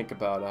weird to think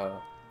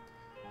about,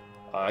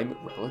 I'm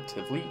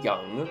relatively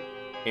young,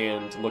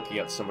 and looking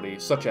at somebody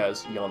such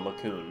as Jan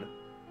LeCun,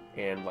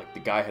 and, like, the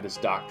guy had his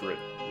doctorate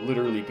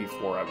literally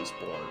before I was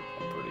born,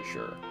 I'm pretty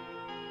sure.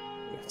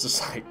 It's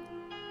just like,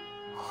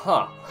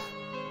 huh.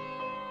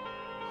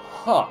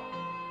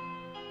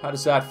 How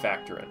does that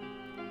factor in?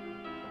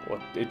 Well,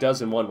 it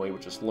does in one way,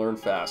 which is learn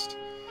fast.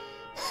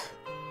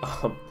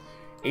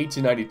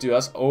 1892,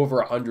 that's over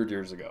 100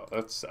 years ago.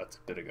 That's a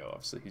bit ago.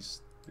 Obviously,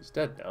 he's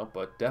dead now,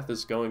 but death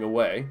is going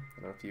away.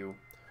 I don't know if you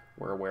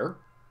were aware.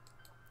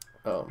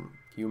 Can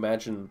you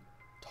imagine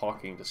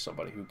talking to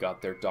somebody who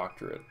got their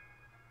doctorate?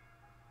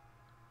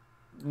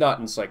 Not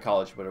in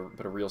psychology, but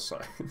a real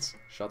science.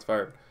 Shots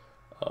fired.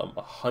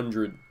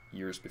 100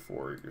 years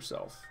before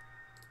yourself.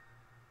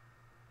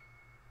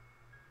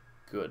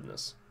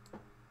 Goodness.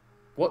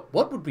 What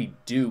would we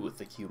do with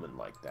a human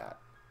like that?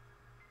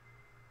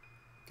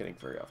 Getting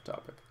very off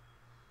topic.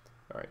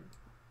 Alright.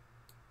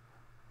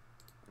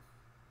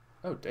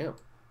 Oh, damn.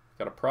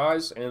 Got a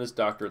prize and his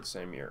doctorate the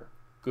same year.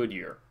 Good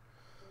year.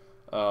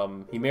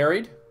 He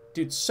married?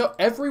 Dude, so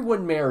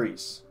everyone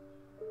marries.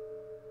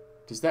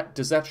 Does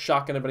that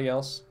shock anybody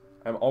else?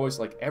 I'm always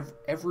like,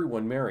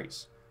 everyone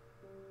marries.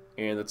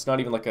 And it's not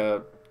even like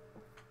a...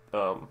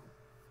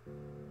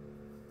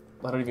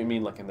 I don't even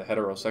mean like in the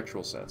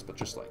heterosexual sense, but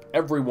just like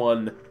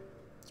everyone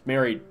is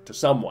married to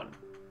someone.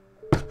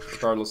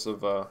 Regardless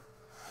of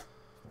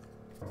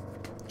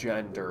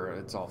gender,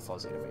 it's all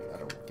fuzzy to me. I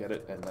don't get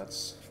it, and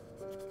that's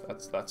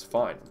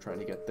fine. I'm trying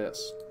to get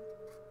this.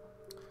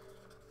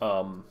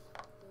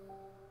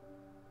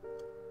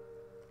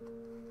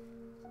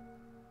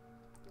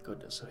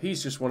 Goodness. So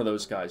he's just one of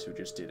those guys who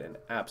just did an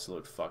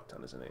absolute fuck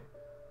ton, isn't he?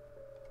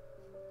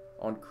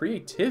 on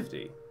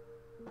creativity.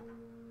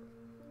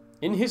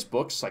 In his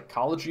book,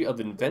 Psychology of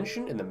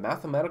Invention in the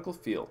Mathematical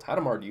Field,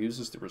 Hadamard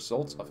uses the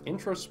results of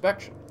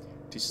introspection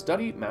to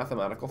study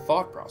mathematical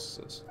thought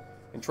processes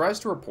and tries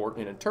to report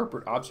and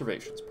interpret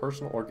observations,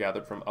 personal or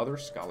gathered from other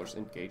scholars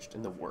engaged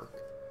in the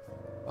work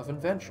of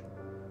invention.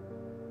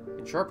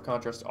 In sharp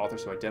contrast to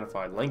authors who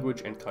identify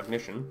language and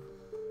cognition,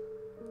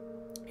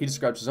 he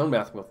describes his own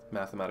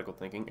mathematical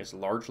thinking as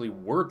largely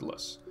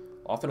wordless,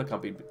 often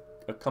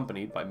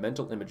accompanied by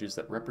mental images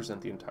that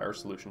represent the entire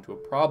solution to a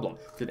problem.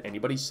 Did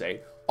anybody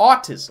say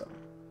autism?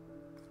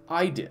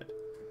 I did.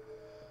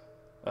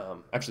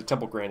 Actually,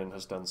 Temple Grandin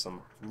has done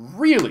some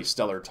really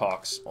stellar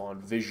talks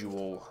on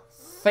visual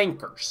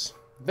thinkers.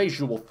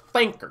 Visual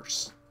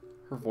thinkers.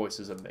 Her voice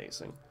is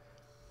amazing.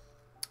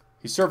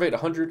 He surveyed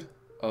 100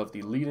 of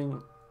the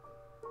leading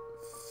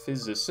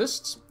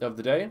physicists of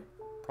the day,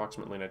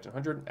 approximately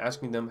 1900,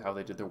 asking them how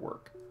they did their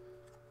work.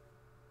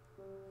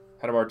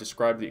 Hadamard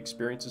described the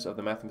experiences of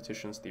the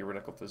mathematicians,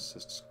 theoretical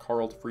physicists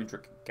Carl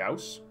Friedrich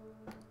Gauss,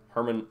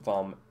 Hermann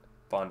von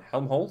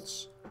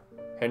Helmholtz,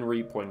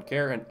 Henry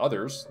Poincaré, and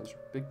others, those are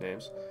big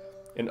names,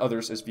 and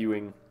others as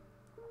viewing...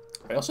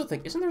 I also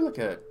think, isn't there like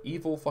a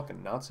evil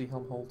fucking Nazi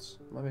Helmholtz?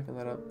 Am I making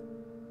that up?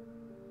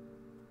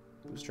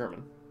 It was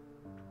German.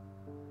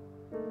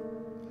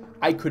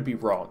 I could be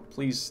wrong.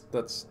 Please,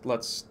 let's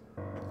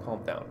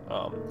calm down.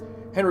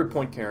 Henry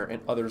Poincaré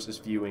and others is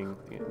viewing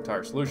the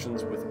entire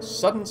solutions with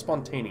sudden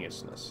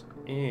spontaneousness.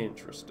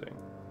 Interesting.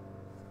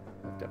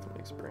 I've definitely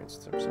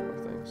experienced some similar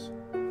things.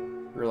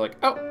 We were like,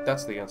 oh,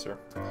 that's the answer.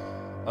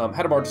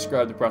 Hadamard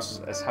described the process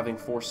as having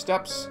 4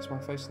 steps. Is my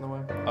face in the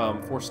way?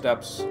 4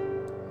 steps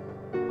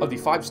of the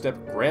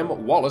 5-step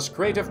Graham-Wallace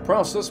creative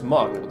process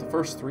model, with the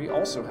first 3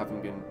 also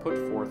having been put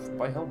forth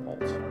by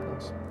Helmholtz.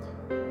 Thanks.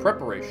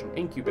 Preparation,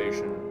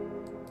 incubation,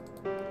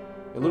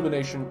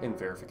 illumination, and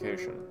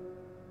verification.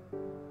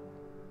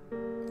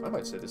 I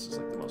might say this is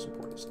like the most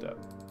important step.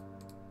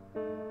 I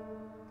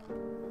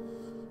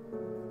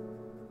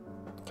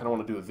kind of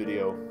want to do a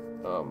video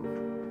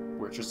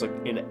where it's just like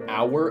an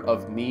hour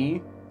of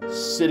me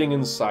sitting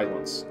in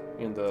silence.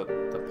 And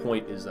the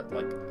point is that,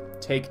 like,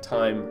 take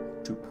time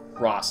to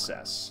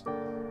process,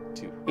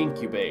 to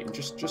incubate, and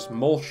just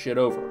mull shit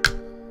over.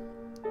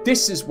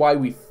 This is why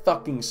we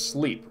fucking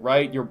sleep,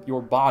 right?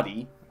 Your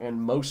body,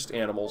 and most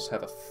animals,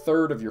 have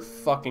 1/3 of your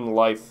fucking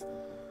life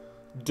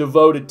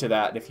devoted to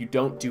that, and if you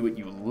don't do it,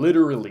 you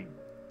literally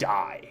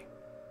die.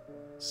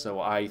 So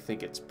I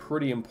think it's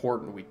pretty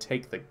important we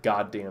take the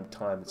goddamn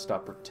time and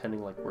stop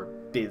pretending like we're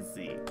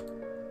busy.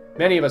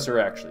 Many of us are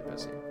actually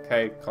busy,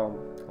 okay? Calm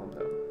down.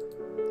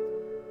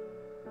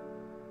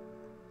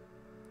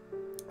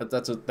 But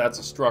that's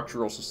a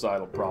structural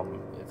societal problem,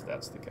 if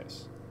that's the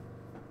case.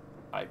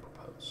 I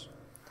propose.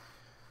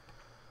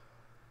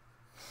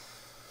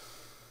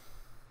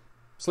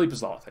 Sleep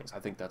is a lot of things. I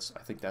think that's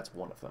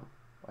one of them.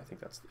 I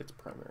think it's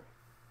primary.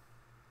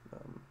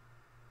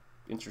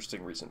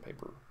 Interesting recent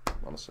paper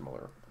on a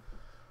similar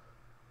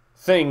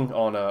thing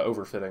on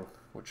overfitting,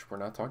 which we're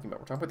not talking about.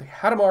 We're talking about the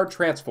Hadamard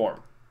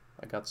transform.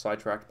 I got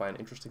sidetracked by an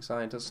interesting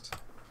scientist,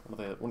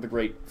 one of the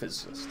great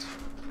physicists.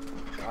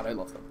 God, I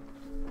love them.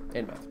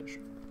 And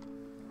mathematician.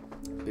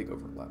 Big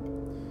overlap.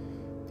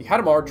 The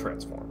Hadamard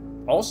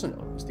transform, also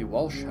known as the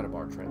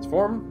Walsh-Hadamard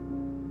transform,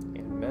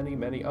 and many,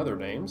 many other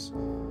names,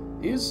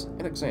 is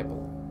an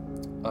example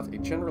of a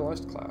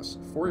generalized class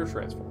of Fourier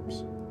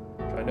transforms,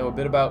 which I know a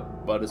bit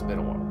about, but it's been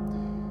a while.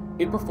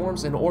 It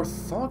performs an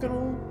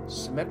orthogonal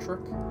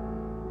symmetric...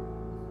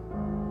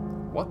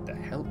 What the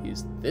hell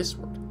is this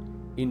word?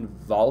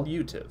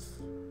 Involutive.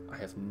 I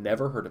have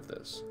never heard of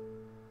this.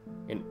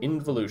 An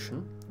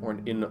involution, or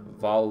an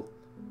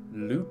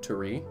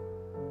involutory...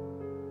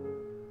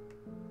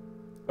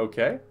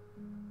 Okay.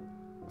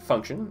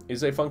 Function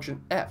is a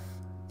function f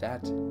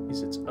that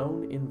is its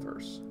own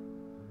inverse.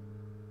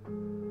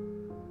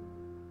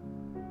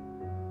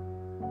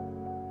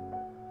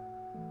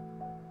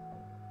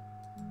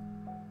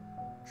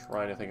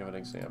 Trying to think of an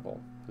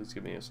example. Please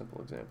give me a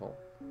simple example.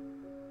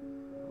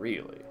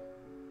 Really?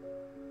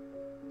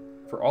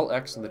 For all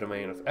x in the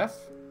domain of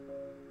f?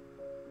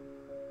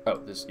 Oh,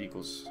 this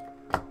equals...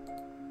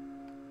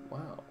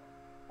 Wow.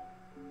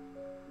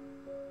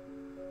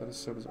 That is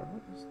so bizarre.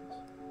 What is this?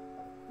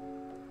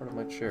 Part of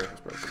my chair has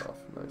broken off.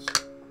 Nice.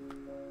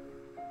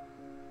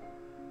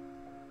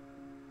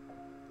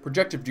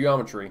 Projective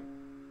geometry.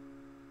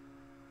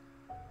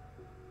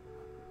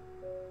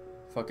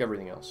 Fuck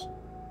everything else.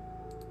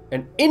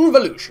 An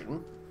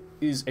involution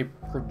is a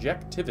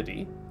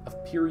projectivity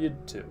of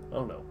period 2.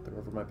 Oh no, they're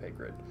over my pay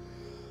grade.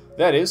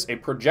 That is, a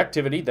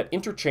projectivity that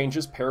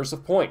interchanges pairs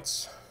of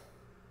points.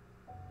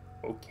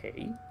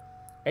 Okay.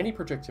 Any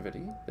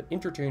projectivity that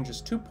interchanges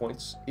 2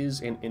 points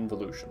is an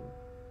involution.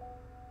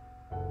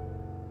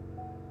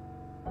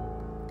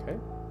 Okay.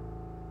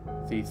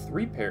 The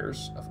 3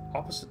 pairs of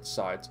opposite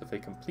sides of a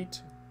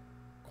complete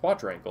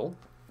quadrangle.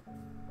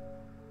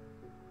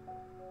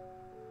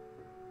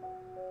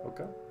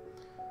 Okay.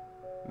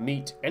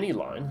 Meet any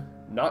line,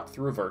 not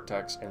through a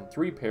vertex, and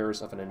 3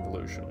 pairs of an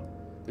involution.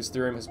 This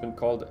theorem has been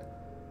called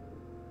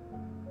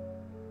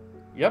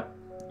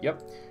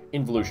Yep.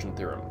 Involution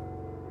theorem.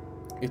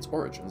 Its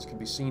origins can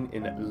be seen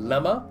in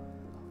lemma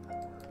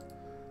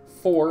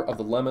 4 of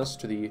the lemmas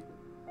to the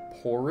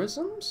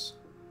porisms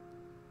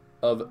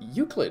of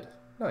Euclid.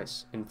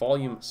 Nice. In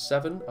volume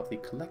 7 of the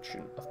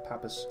collection of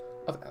Pappus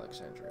of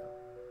Alexandria.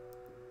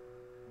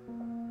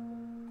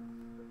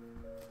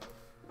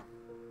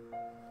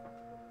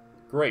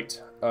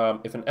 Great.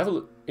 If an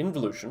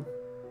involution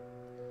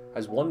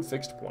has one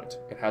fixed point,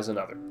 it has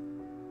another,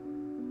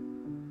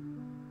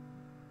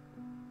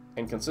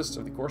 and consists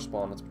of the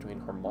correspondence between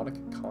harmonic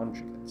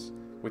conjugates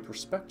with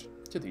respect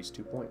to these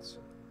 2 points.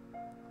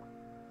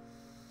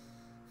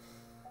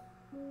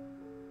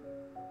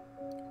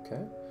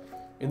 Okay.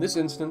 In this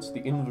instance,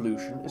 the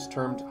involution is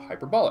termed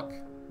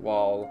hyperbolic,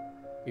 while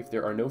if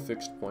there are no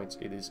fixed points,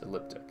 it is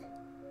elliptic.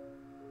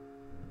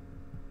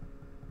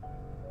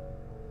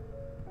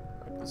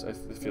 I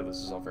feel this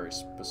is all very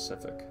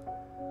specific,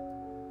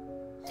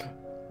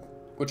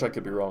 which I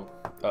could be wrong.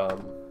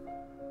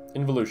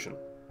 Involution.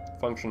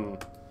 Function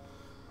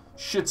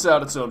shits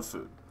out its own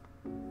food.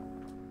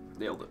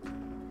 Nailed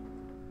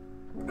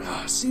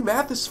it. See,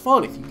 math is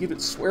fun if you give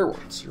it swear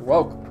words. You're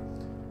welcome.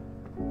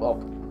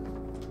 Welcome.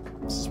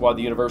 This is why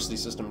the university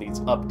system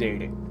needs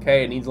updating.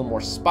 Okay, it needs a little more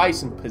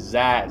spice and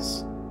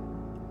pizzazz.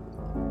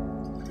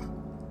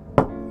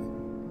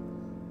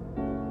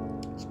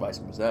 Spice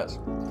and pizzazz.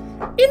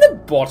 In a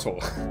bottle.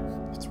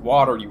 It's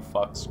water, you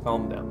fucks.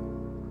 Calm down.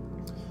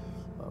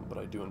 But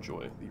I do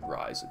enjoy the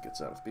rise it gets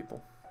out of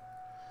people.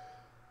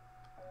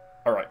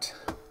 Alright.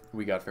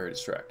 We got very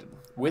distracted.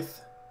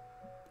 With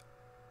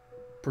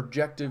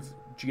projective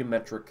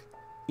geometric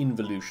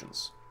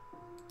involutions.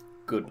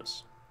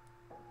 Goodness.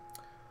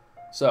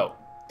 So,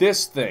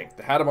 this thing,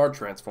 the Hadamard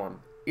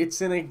transform, it's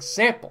an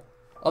example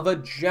of a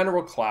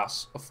general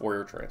class of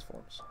Fourier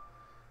transforms.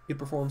 It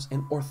performs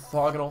an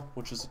orthogonal,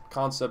 which is a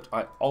concept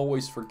I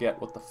always forget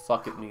what the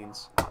fuck it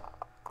means.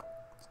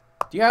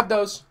 Do you have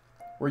those?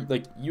 Where,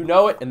 like, you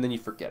know it and then you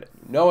forget it.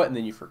 You know it and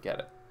then you forget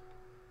it.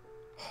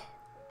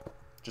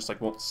 Just,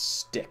 like, won't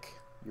stick.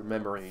 Your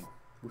memory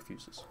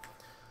refuses.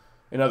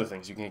 And other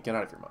things you can't get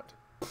out of your mind.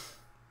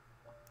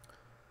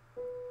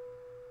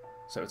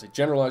 So it's a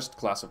generalized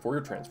class of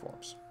Fourier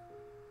transforms.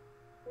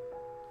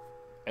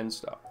 End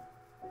stop.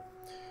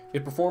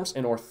 It performs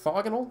an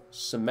orthogonal,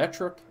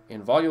 symmetric,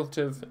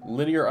 involutive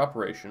linear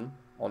operation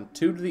on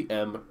 2 to the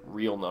m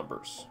real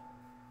numbers.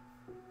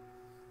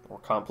 Or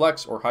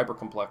complex or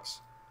hypercomplex.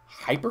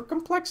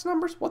 Hypercomplex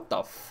numbers? What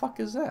the fuck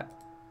is that?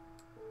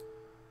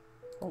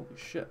 Holy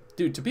shit.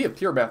 Dude, to be a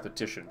pure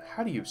mathematician,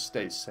 how do you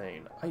stay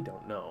sane? I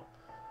don't know.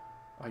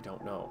 I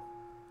don't know.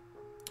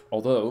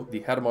 Although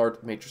the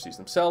Hadamard matrices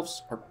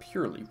themselves are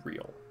purely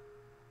real.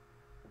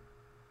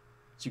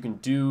 So you can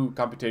do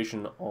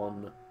computation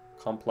on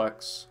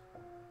complex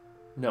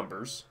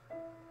numbers,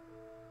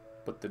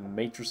 but the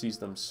matrices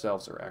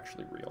themselves are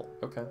actually real.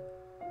 Okay.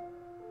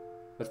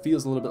 That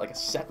feels a little bit like a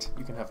set.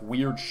 You can have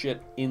weird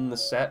shit in the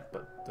set,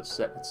 but the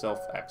set itself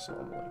acts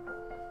normally.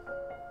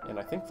 And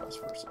I think vice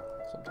versa,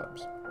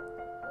 sometimes.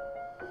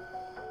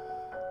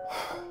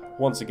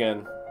 Once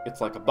again,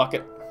 it's like a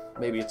bucket.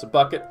 Maybe it's a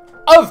bucket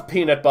of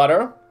peanut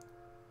butter,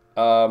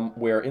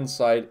 where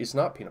inside is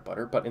not peanut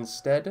butter, but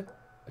instead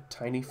a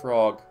tiny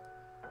frog.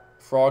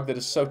 Frog that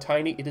is so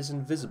tiny it is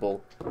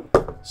invisible.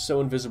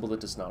 So invisible it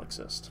does not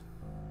exist.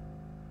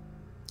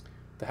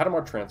 The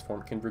Hadamard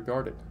transform can be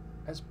regarded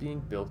as being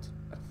built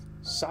of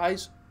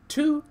size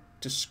 2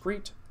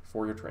 discrete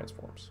Fourier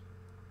transforms.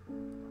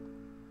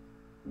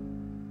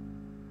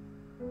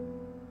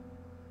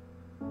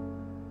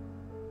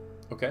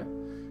 Okay?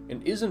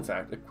 And is in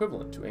fact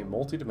equivalent to a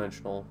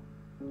multidimensional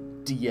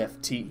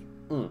DFT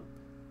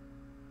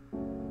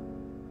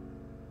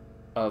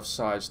of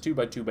size 2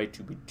 by 2 by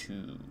 2 by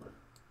 2,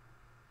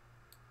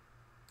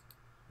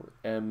 where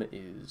m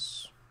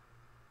is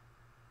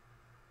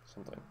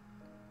something.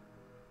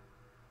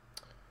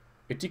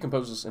 It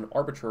decomposes an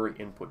arbitrary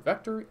input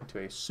vector into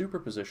a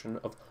superposition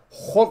of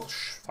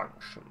Walsh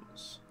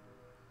functions.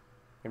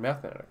 In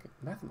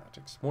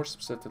mathematics, more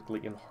specifically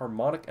in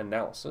harmonic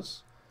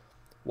analysis,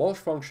 Walsh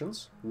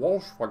functions.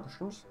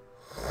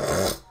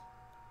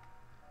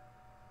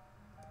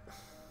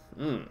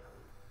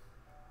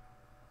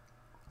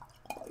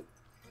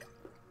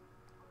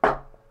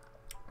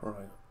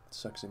 Alright,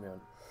 sexy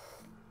man.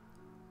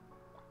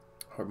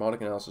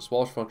 Harmonic analysis.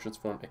 Walsh functions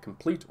form a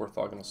complete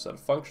orthogonal set of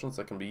functions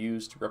that can be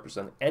used to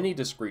represent any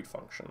discrete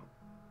function.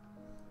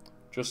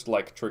 Just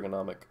like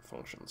trigonomic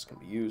functions can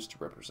be used to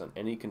represent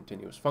any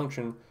continuous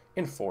function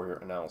in Fourier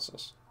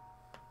analysis.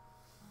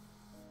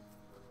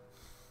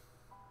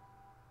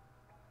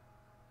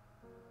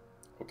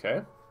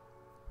 Okay.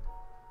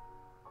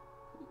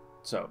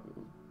 So,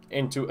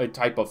 into a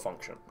type of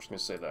function. I'm just going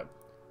to say that.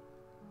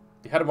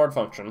 The Hadamard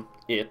function,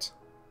 it,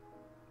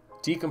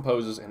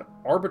 decomposes an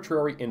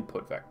arbitrary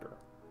input vector.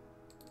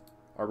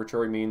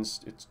 Arbitrary means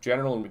it's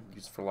general and we can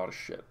use it for a lot of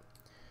shit.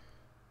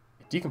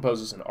 It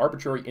decomposes an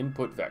arbitrary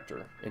input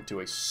vector into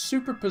a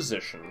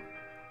superposition,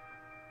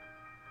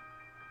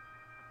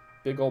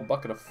 big old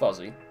bucket of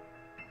fuzzy,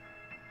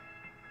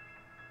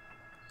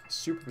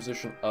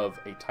 superposition of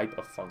a type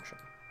of function.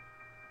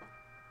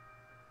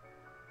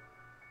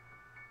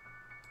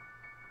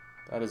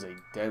 That is a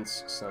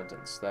dense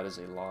sentence. That is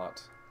a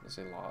lot. That is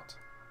a lot.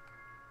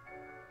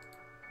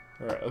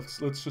 Alright,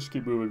 let's just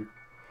keep moving.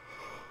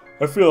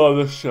 I feel on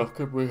this shelf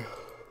could be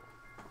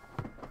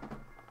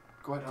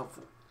quite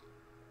helpful.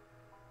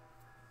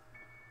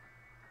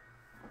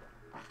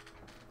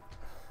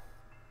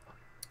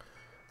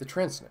 The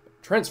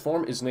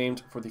transform is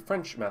named for the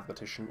French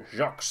mathematician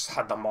Jacques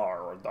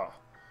Hadamard.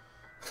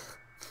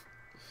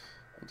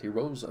 And he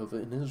rose over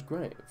in his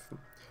grave.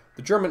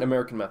 The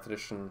German-American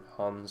mathematician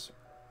Hans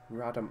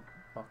Rademacher,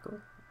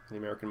 and the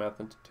American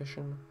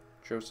mathematician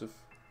Joseph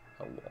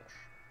L. Walsh.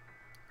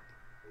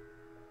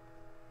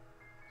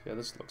 Yeah,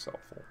 this looks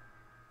helpful.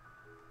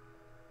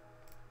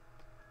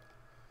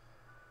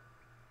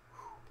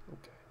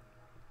 Okay.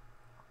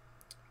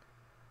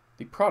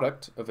 The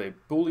product of a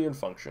Boolean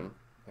function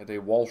and a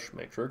Walsh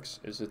matrix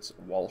is its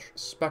Walsh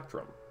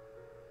spectrum.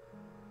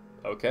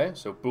 Okay,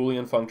 so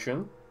Boolean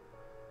function,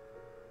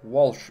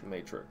 Walsh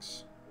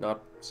matrix,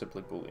 not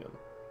simply Boolean.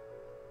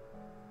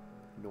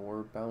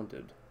 Nor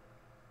bounded.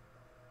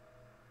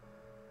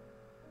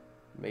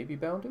 Maybe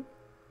bounded?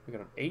 We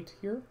got an 8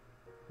 here?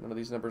 None of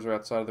these numbers are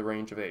outside of the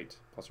range of 8,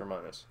 plus or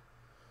minus.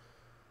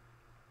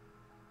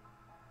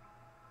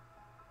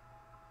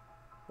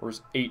 Or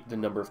is 8 the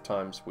number of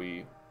times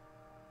we...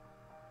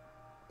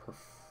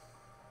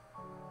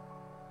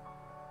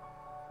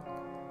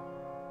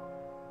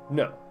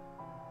 No.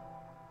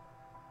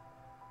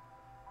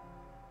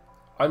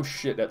 I'm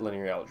shit at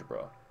linear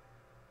algebra.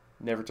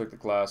 Never took the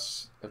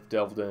class. I've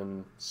delved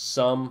in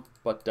some,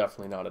 but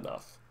definitely not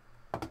enough.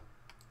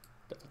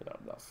 Definitely not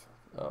enough.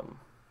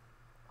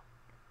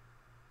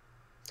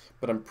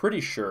 But I'm pretty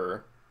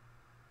sure...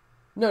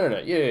 No.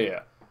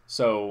 Yeah.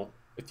 So,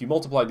 if you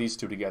multiply these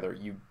two together,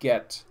 you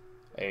get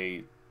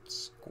a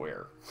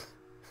square.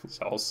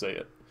 So I'll say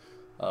it.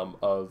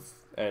 Of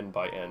n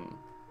by n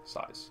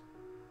size.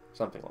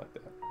 Something like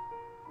that.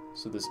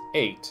 So this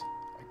 8,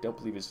 I don't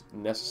believe is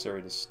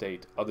necessary to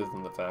state, other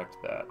than the fact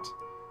that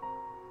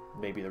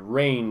maybe the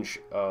range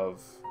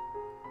of...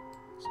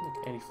 Doesn't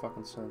make any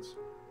fucking sense.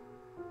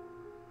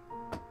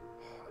 I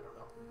don't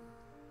know.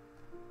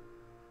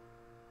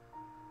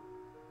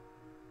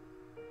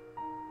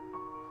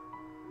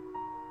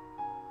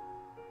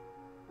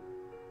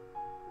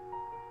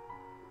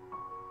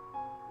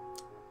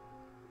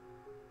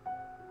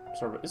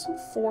 Sorry, but isn't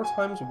 4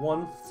 times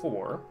 1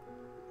 4?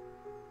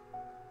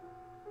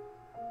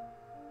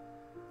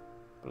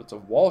 But it's a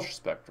Walsh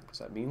spectrum. Does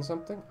that mean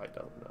something? I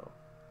don't know.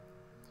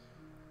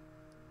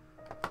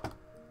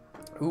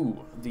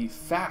 Ooh, the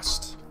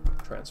fast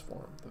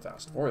transform. The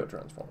fast Fourier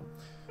transform.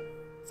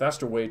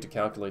 Faster way to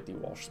calculate the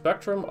Walsh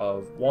spectrum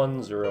of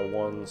 1, 0,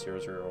 1, 0,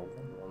 0,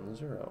 1, 1,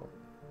 0.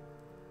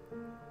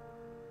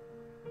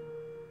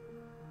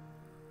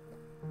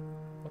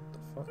 What the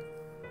fuck?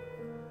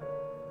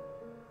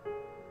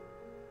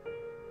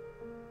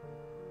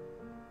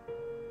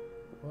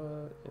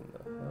 What in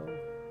the hell?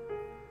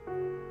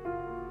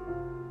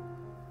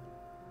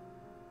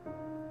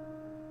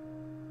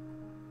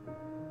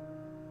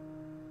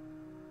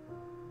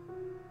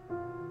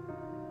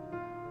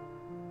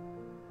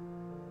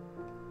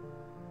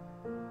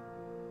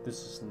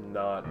 This is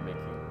not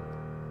making...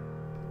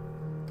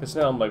 Because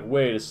now I'm like,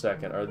 wait a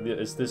second,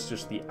 is this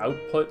just the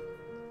output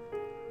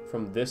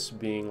from this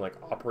being, like,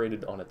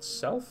 operated on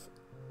itself?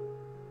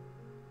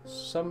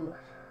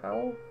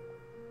 Somehow?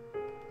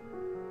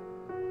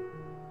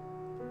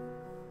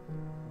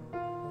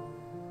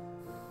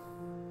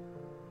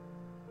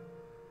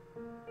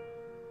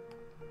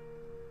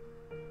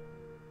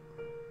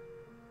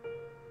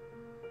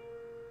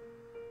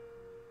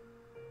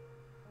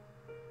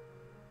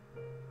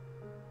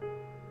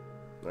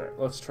 Alright,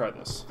 let's try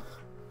this.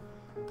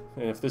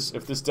 And if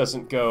this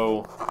doesn't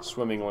go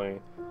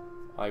swimmingly,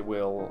 I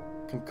will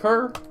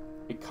concur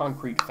a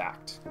concrete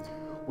fact,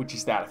 which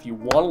is that if you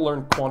want to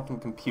learn quantum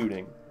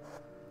computing,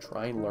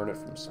 try and learn it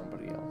from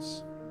somebody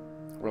else.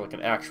 Or like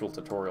an actual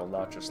tutorial,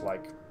 not just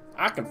like,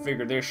 I can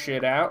figure this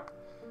shit out.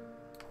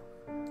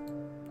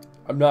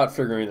 I'm not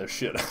figuring this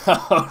shit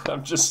out.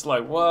 I'm just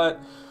like, what?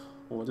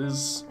 What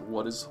is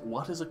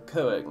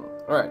occurring?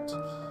 Alright.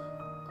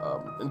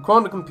 In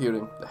quantum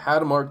computing, the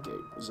Hadamard gate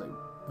is a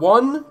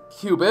 1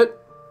 qubit,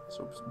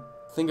 so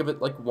think of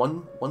it like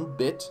one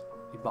bit,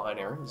 a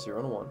binary, 0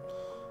 and 1.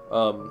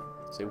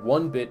 It's a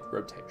 1-bit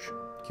rotation,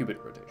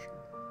 qubit rotation.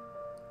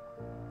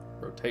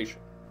 Rotation.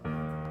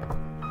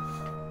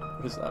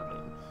 What does that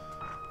mean?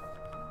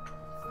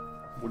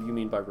 What do you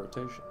mean by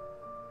rotation?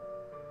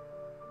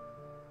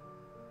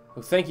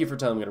 Well, thank you for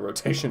telling me what a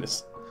rotation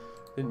is.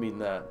 Didn't mean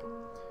that.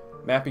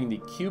 Mapping the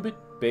qubit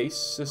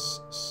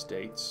basis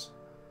states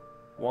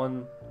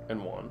 1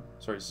 and 1.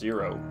 Sorry,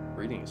 0.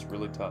 Reading is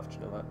really tough. Do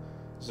you know that?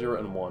 0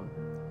 and 1.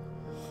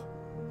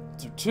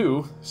 To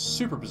 2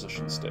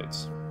 superposition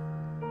states.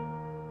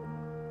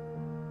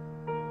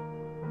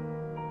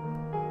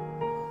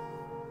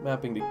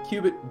 Mapping the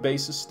qubit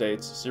basis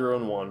states 0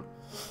 and 1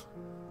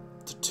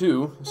 to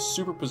 2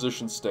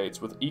 superposition states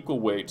with equal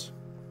weight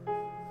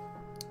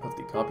of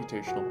the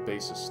computational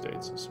basis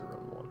states 0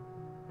 and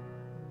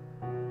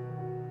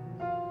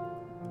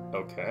 1.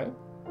 Okay.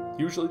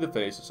 Usually the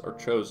phases are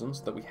chosen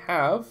so that we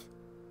have...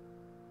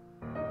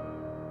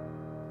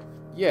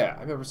 Yeah,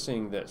 I remember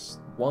seeing this.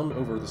 1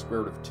 over the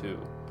square root of 2.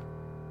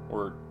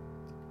 Or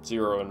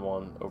 0 and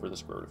 1 over the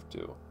square root of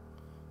 2.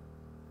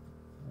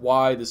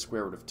 Why the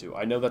square root of 2?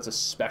 I know that's a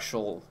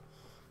special...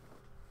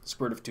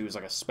 Square root of 2 is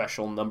like a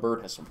special number.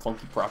 It has some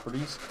funky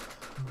properties.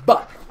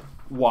 But,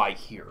 why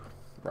here?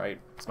 Right?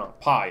 It's not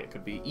pi. It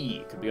could be e.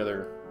 It could be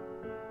other...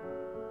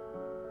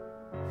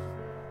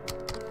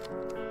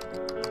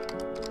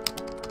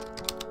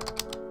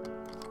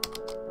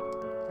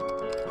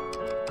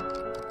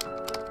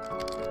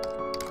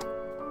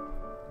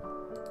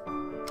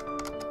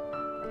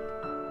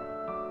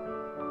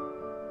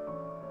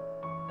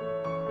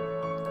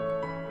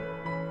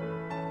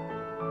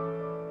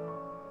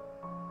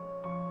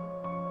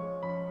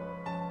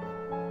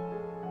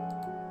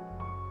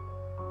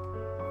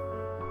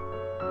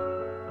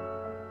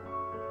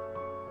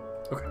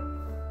 Okay.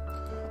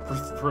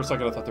 For a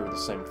second I thought they were the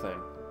same thing.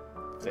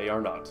 They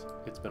are not.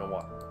 It's been a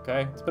while.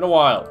 Okay? It's been a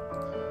while.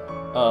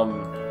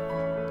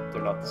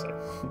 They're not the same.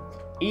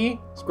 E,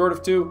 square root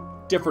of 2,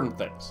 different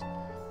things.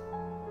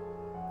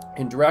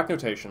 In Dirac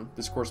notation,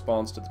 this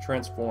corresponds to the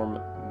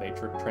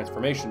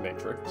transformation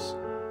matrix.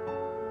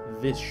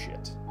 This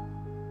shit.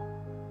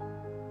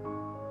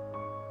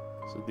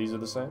 So these are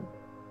the same?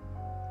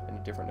 Any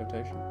different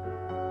notation?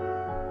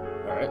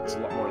 Alright, it's a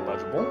lot more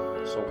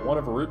legible. So 1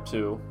 over root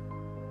 2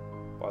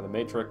 by the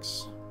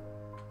matrix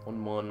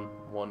 1, 1,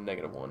 1,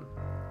 negative 1.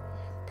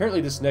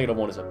 Apparently this negative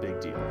 1 is a big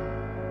deal.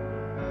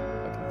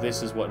 Like,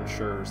 this is what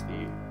ensures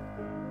the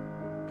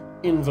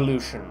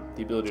involution,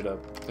 the ability to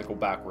go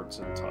backwards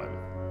in time,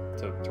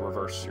 to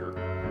reverse your...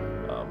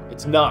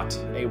 it's not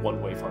a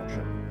one-way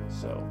function,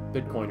 so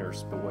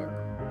Bitcoiners beware.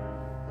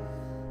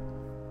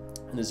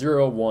 In the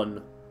 0,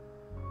 1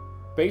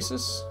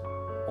 basis,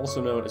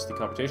 also known as the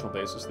computational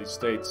basis, these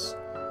states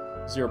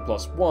 0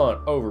 plus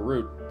 1 over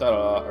root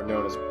are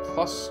known as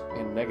plus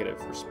and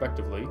negative,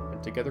 respectively,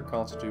 and together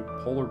constitute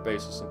polar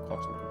basis in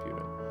quantum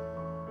computing.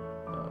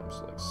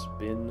 So like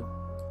spin,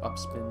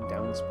 upspin,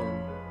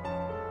 downspin.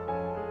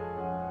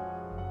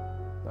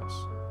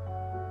 Nice.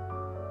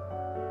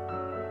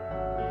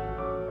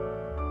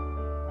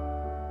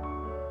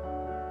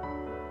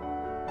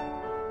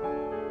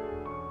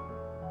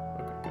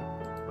 Okay, good.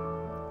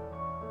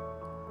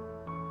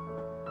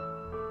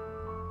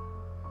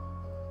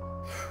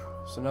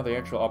 So now the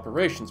actual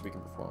operations we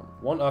can perform.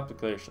 One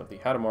application of the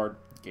Hadamard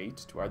gate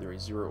to either a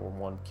 0 or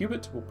 1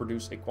 qubit will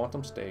produce a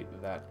quantum state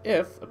that,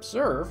 if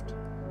observed,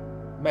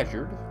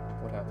 measured,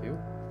 what have you,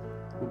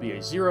 will be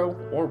a 0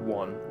 or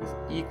 1 with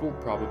equal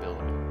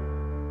probability.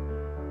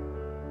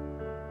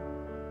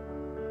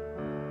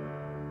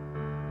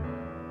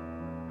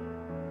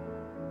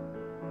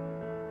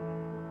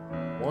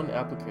 One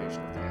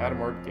application of the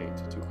Hadamard gate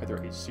to either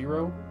a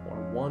 0 or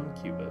 1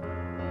 qubit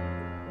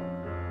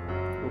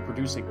will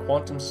produce a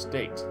quantum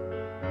state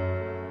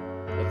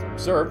that, if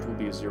observed, will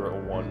be a 0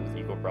 or 1 with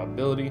equal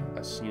probability,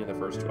 as seen in the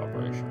first two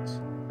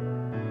operations.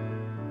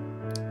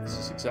 This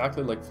is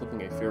exactly like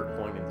flipping a fair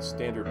coin in the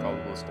standard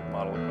probabilistic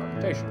model of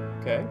computation,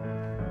 okay?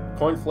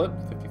 Coin flip,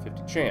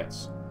 50-50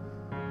 chance.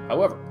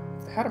 However,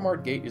 if the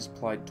Hadamard gate is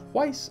applied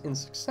twice in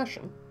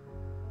succession,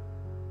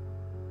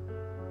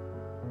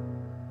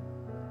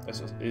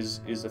 as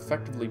is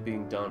effectively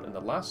being done in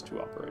the last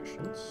two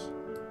operations,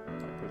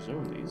 I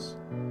presume these,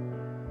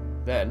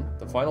 then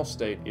the final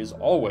state is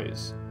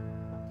always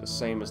the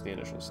same as the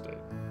initial state.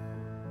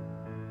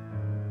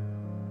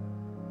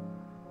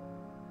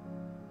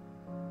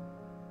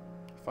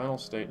 The final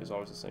state is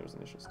always the same as the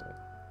initial state.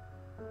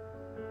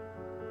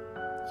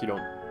 You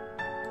don't...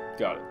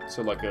 Got it.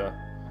 So like a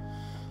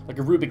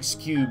Rubik's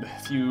Cube,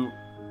 if you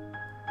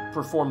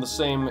perform the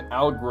same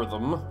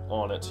algorithm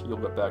on it, you'll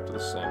get back to the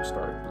same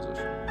starting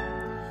position.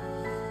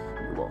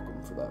 You're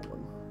welcome for that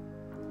one.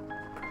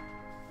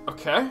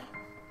 Okay.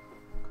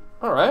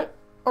 Alright.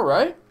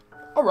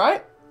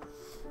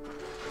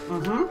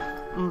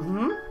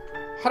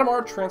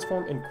 Hadamard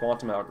transform in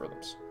quantum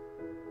algorithms.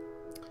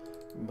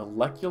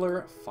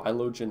 Molecular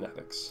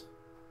phylogenetics.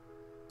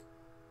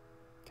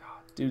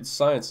 God, dude,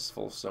 science is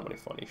full of so many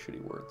funny,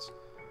 shitty words.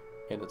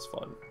 And it's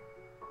fun.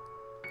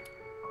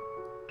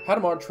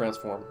 Hadamard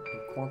transform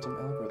in quantum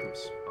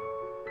algorithms.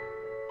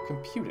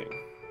 Computing.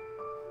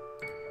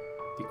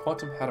 The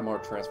quantum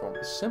Hadamard transform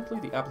is simply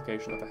the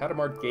application of a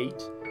Hadamard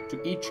gate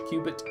to each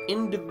qubit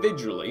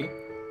individually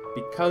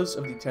because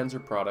of the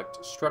tensor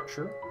product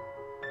structure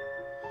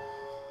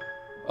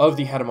of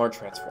the Hadamard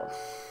transform.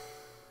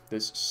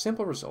 This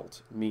simple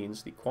result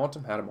means the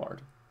quantum Hadamard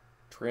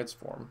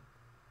transform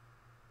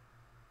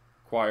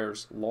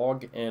requires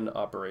log n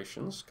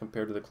operations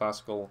compared to the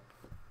classical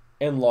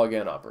n log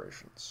n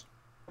operations.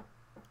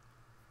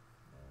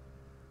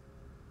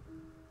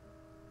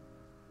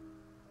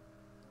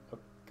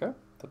 Okay,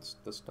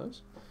 that's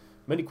nice.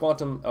 Many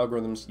quantum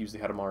algorithms use the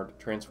Hadamard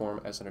transform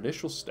as an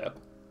initial step,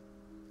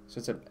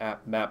 since it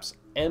maps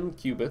n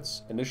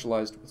qubits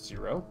initialized with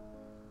 0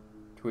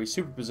 to a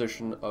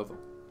superposition of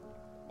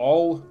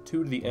all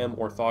 2 to the m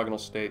orthogonal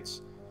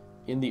states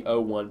in the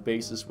O1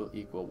 basis with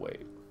equal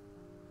weight.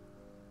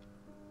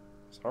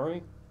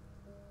 Sorry?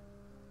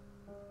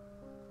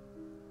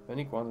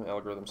 Many quantum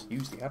algorithms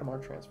use the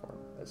Hadamard transform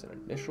as an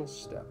initial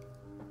step.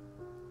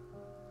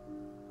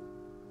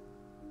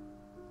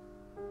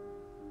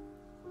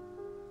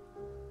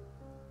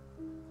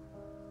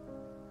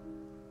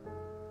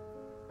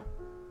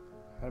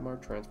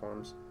 Hadamard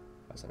transforms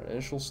as an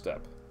initial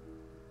step.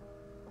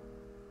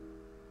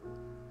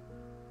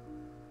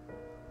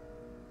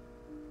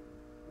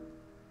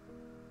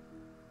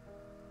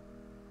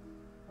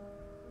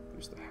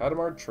 Use the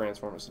Hadamard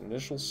transform as an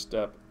initial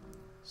step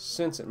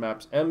since it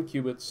maps m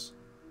qubits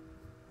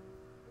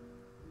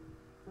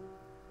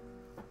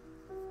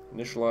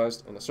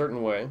initialized in a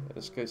certain way, in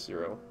this case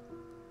 0,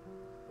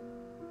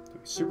 to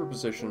a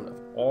superposition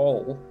of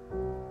all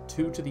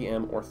 2 to the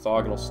m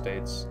orthogonal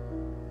states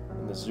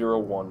in the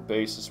 0-1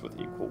 basis with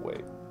equal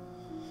weight.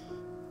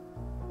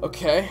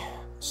 Okay,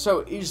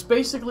 so it's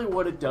basically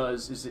what it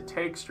does is it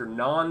takes your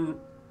kind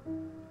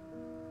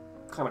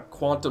of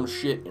quantum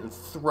shit and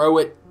throw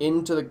it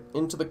into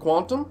the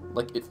quantum,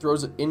 like it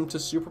throws it into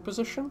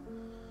superposition.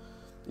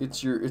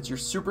 It's your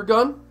super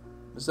gun.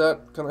 Is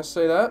that? Can I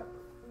say that?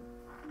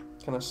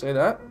 Can I say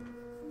that?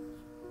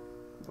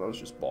 If I was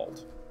just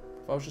bald.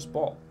 If I was just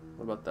bald.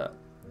 What about that?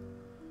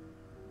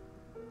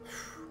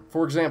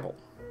 For example,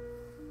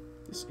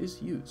 this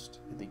is used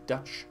in the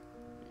Dutch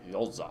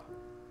Jolza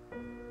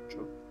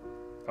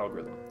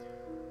algorithm.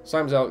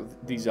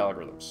 These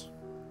algorithms.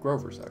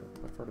 Grover's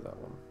algorithm. I've heard of that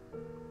one.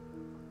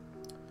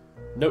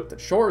 Note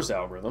that Shor's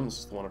algorithm, this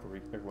is the one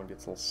everyone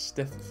gets a little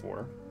stiff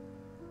for,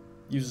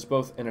 uses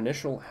both an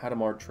initial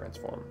Hadamard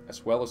transform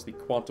as well as the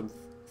quantum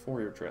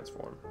Fourier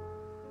transform.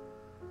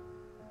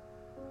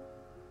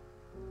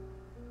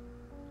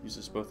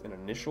 Uses both an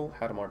initial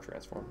Hadamard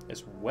transform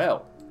as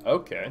well,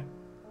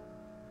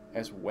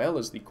 as well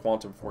as the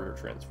quantum Fourier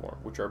transform,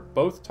 which are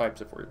both types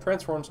of Fourier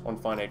transforms on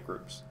finite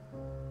groups.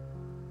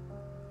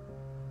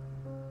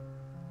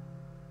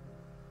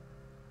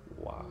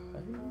 Why?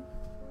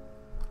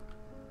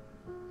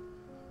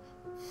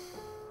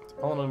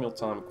 Polynomial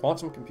time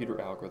quantum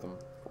computer algorithm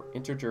for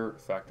integer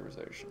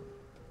factorization.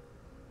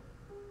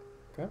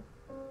 Okay.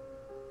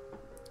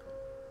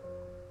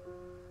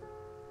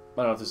 I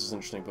don't know if this is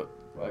interesting, but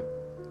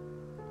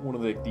one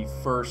of the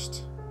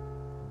first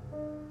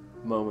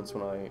moments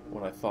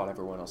when I thought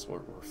everyone else were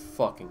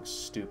fucking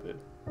stupid.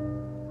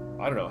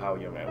 I don't know how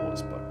young I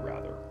was, but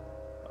rather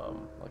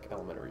like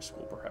elementary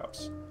school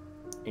perhaps.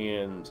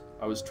 And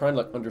I was trying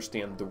to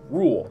understand the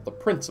rule, the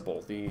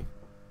principle, the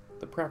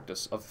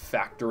practice of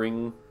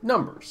factoring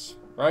numbers,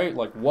 right?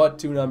 Like what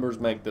 2 numbers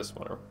make this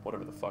one, or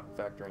whatever the fuck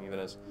factoring even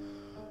is.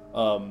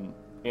 And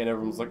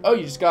everyone's like, "Oh,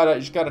 you just gotta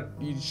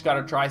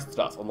try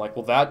stuff." I'm like,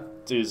 "Well, that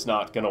is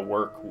not gonna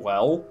work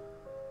well."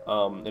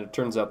 And it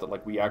turns out that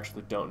like we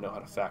actually don't know how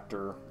to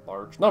factor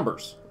large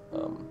numbers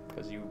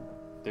because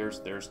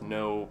there's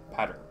no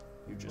pattern.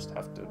 You just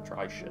have to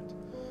try shit.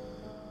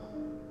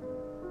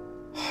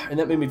 And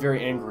that made me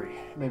very angry.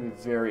 It made me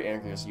very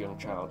angry as a young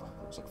child.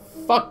 I was like,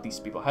 fuck these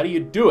people. How do you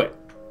do it?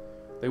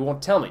 They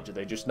won't tell me. Do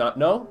they just not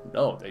know?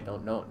 No, they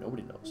don't know.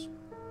 Nobody knows.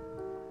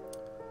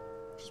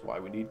 Which is why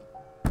we need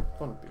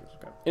quantum computers.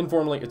 Okay.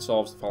 Informally, it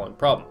solves the following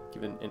problem.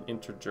 Given an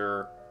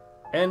integer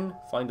n,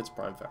 find its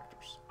prime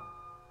factors.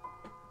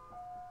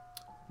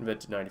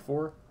 Invented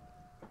 94.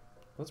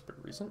 That's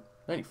pretty recent.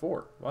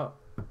 94. Wow.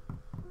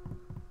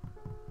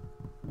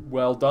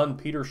 Well done,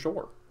 Peter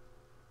Shor.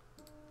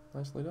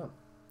 Nicely done.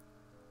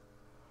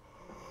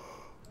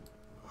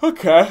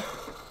 Okay.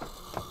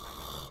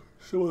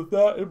 So with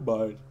that in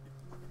mind,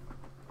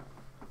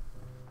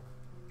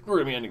 we're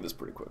going to be ending this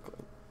pretty quickly.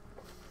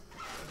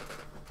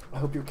 I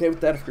hope you're okay with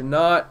that. If you're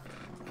not,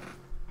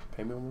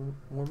 pay me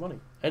more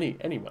money.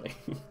 Any money.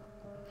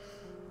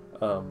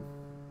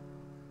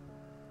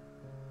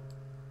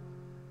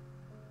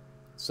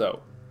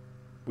 So,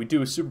 we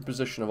do a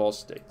superposition of all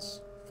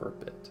states for a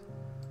bit.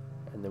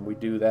 And then we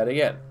do that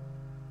again.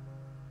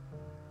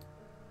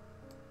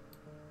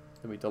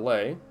 Then we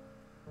delay.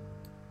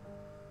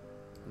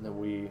 And then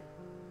we...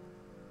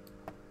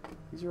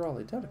 These are all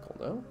identical,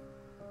 no?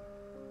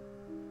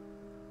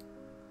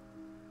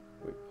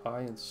 Wait, I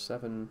and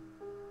 7...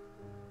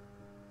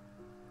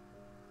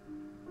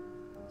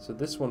 So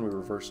this one we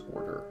reverse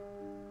order.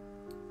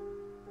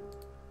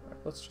 Alright,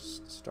 let's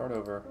just start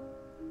over.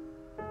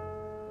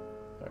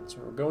 Alright, so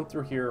we're going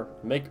through here.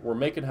 We're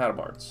making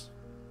Hadamards.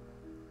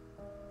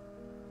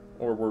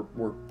 Or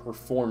we're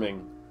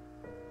performing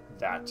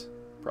that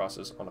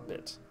process on a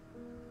bit.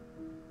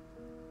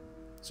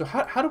 So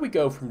how do we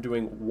go from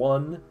doing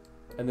one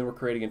and then we're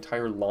creating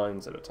entire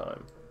lines at a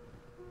time?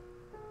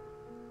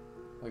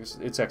 Like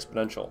it's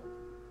exponential.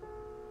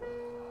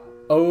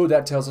 Oh,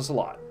 that tells us a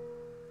lot.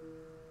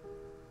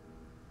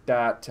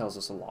 That tells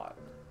us a lot.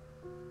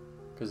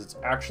 Because it's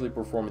actually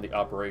performing the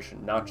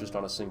operation not just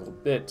on a single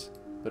bit,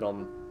 but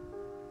on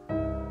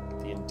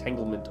the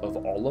entanglement of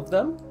all of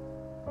them.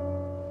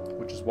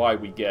 Which is why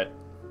we get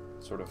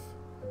sort of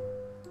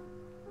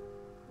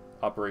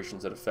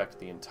operations that affect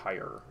the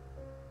entire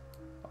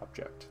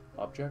object.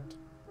 Object?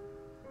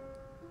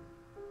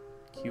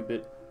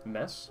 Qubit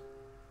mess?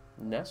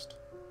 Nest?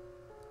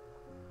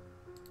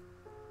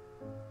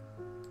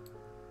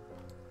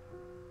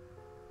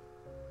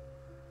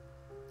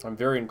 I'm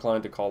very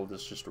inclined to call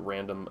this just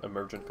random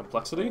emergent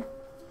complexity.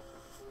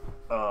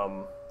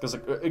 Because,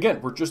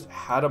 again, we're just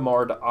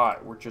Hadamard I.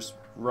 We're just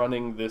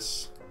running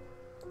this,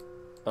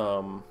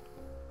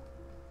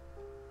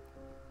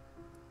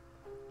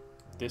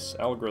 this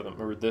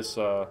algorithm, or this,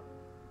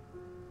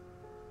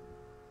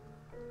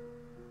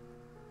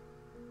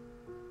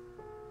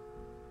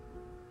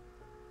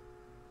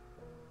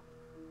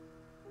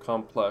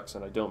 complex,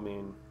 and I don't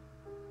mean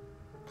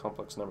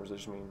complex numbers, I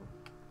just mean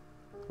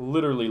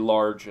literally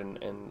large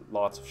and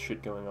lots of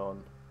shit going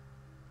on.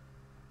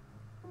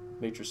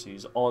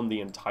 Matrices on the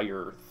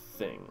entire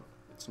thing.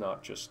 It's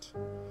not just...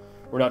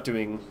 We're not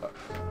doing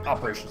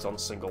operations on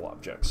single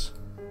objects.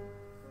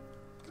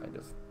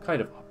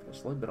 Kind of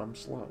obviously, but I'm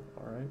slow,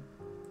 alright?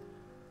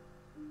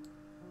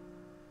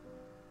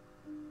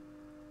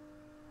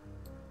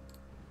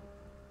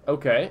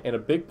 Okay, and a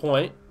big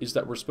point is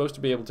that we're supposed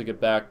to be able to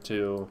get back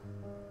to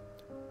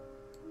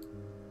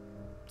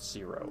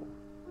 0.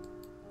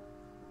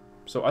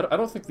 So I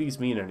don't think these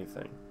mean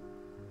anything.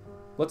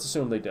 Let's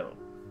assume they don't.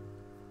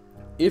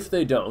 If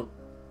they don't,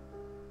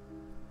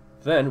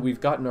 then we've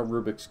gotten our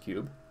Rubik's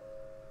Cube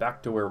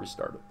back to where we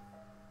started.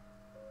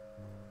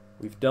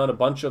 We've done a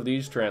bunch of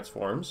these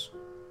transforms.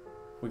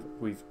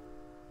 We've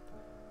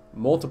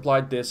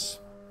multiplied this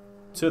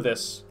to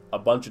this a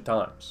bunch of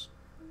times.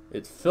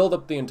 It filled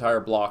up the entire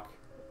block,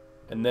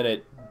 and then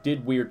it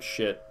did weird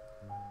shit.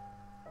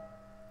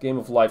 Game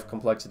of life,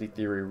 complexity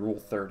theory, rule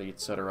 30,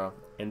 etc.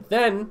 And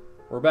then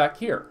we're back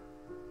here,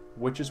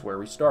 which is where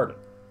we started.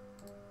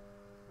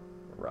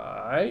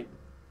 Right?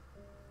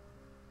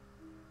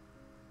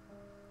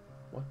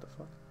 What the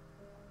fuck?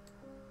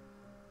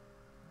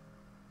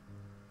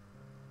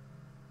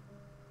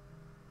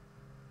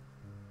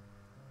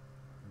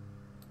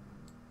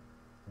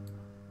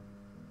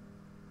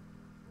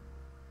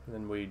 And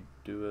then we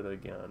do it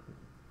again.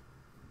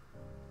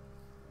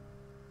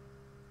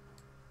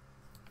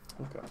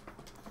 Okay.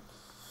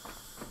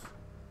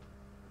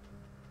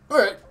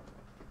 Alright.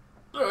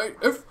 Alright.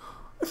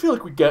 I feel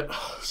like we get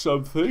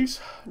some things.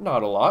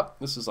 Not a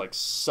lot. This is like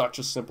such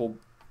a simple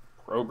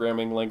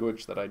programming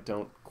language that I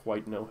don't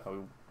quite know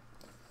how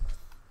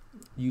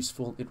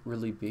useful it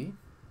really be.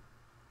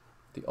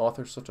 The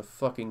author's such a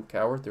fucking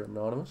coward. They're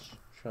anonymous.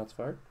 Shots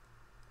fired.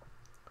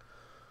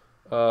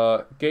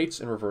 Gates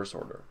in reverse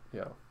order.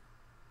 Yeah.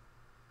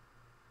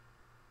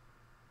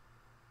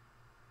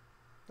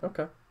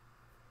 Okay.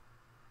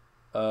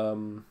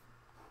 So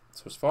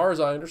as far as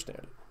I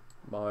understand it,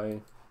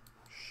 my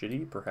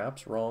shitty,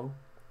 perhaps wrong,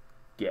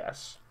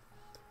 guess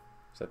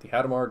is that the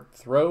Hadamard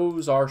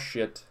throws our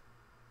shit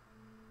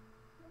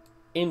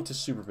into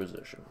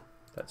superposition.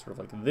 That's sort of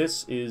like,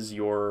 this is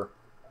your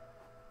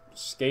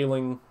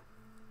scaling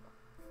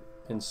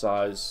in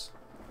size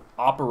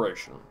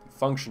operation,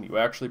 function you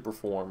actually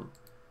perform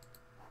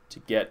to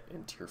get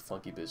into your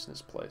funky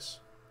business place.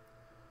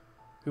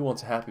 Who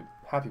wants a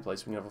happy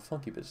place when you have a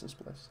funky business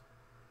place?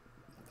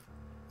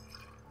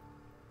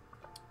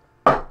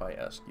 I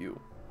ask you.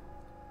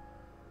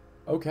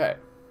 Okay.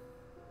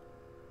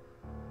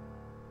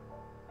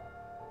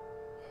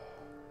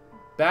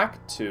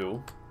 Back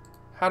to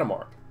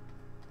Hadamard.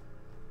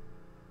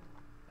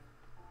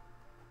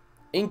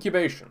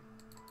 Incubation.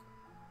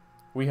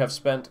 We have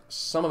spent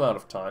some amount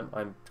of time,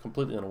 I'm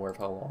completely unaware of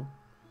how long,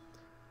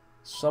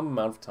 some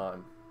amount of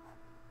time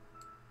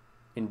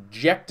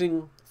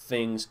injecting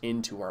things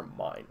into our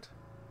mind.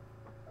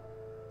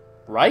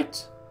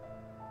 Right?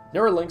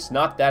 Neuralink's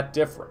not that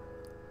different.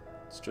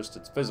 It's just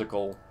it's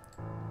physical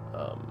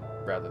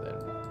rather than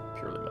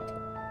purely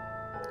mental.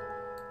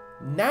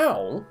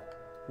 Now,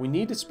 we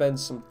need to spend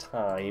some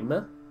time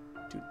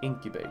to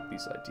incubate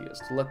these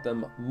ideas, to let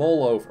them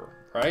mull over,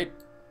 right?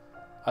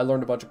 I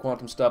learned a bunch of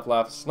quantum stuff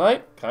last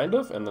night, kind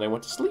of, and then I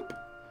went to sleep.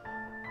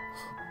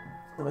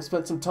 And I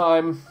spent some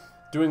time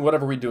doing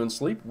whatever we do in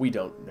sleep. We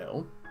don't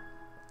know.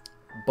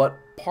 But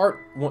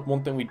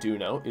one thing we do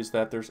know is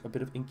that there's a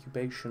bit of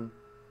incubation,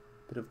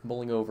 a bit of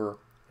mulling over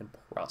and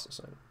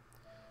processing.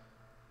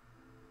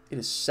 It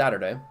is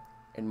Saturday,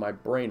 and my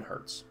brain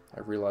hurts.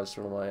 I realized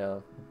one of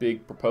my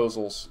big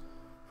proposals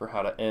for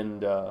how to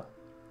end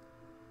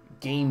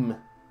game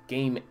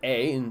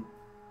A and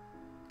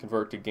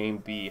convert to game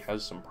B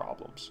has some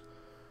problems.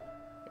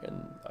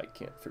 And I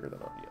can't figure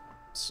them out yet.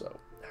 So,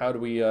 how do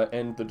we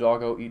end the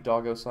doggo eat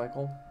doggo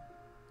cycle?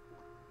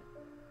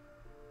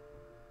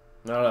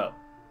 I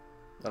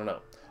don't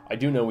know. I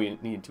do know we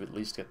need to at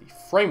least get the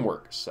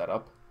framework set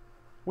up,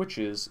 which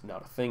is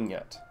not a thing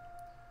yet.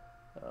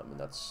 And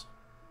that's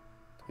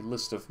a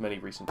list of many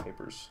recent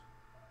papers.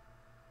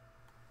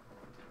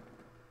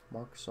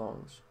 Mark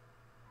songs.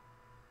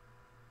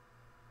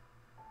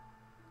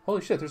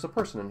 Holy shit, there's a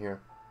person in here.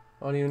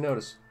 I didn't even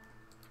notice.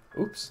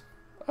 Oops.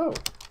 Oh.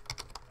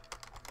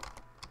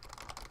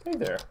 Hey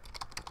there.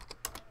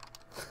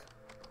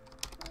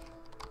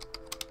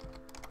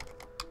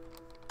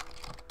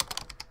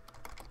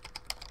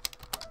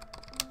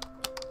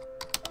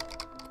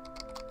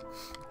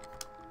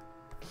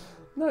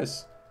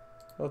 Nice.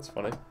 That's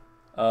funny.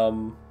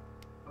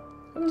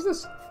 What is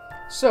this?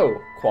 So,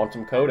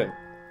 quantum coding.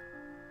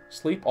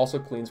 Sleep also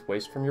cleans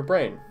waste from your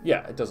brain.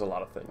 Yeah, it does a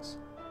lot of things.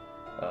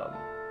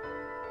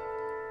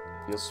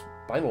 Feels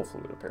spinal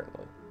fluid,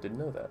 apparently. Didn't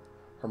know that.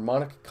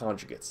 Harmonic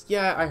conjugates.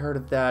 Yeah, I heard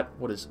of that.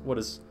 What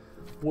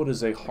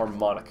is a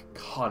harmonic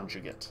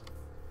conjugate?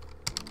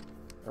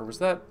 Or was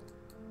that...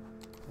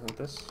 Isn't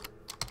this?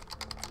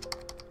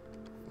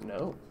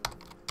 No.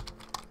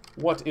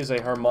 What is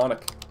a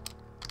harmonic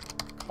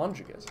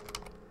conjugate?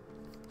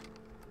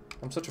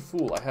 I'm such a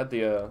fool. I had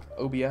the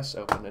OBS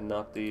open and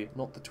not the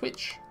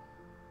Twitch.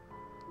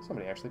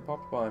 Somebody actually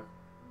popped by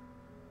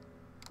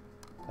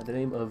the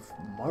name of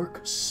Mark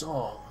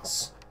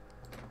Songs.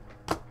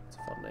 It's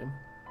a fun name.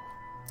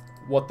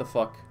 What the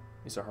fuck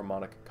is a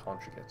harmonic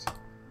conjugate?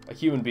 A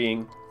human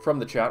being from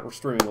the chat. We're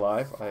streaming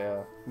live.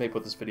 I may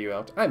put this video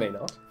out. I may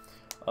not.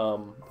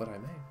 But I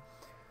may.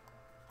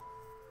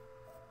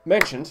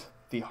 Mentioned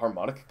the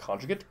harmonic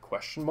conjugate,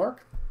 question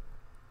mark.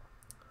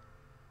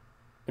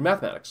 In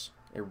mathematics,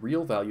 a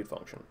real valued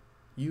function,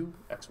 u,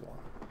 x, y,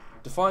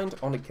 defined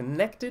on a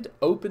connected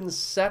open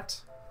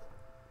set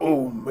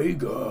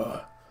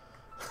omega,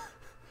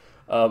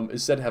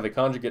 is said to have a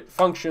conjugate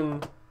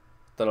function,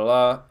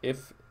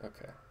 if,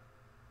 okay,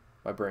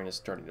 my brain is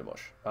turning to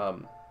mush.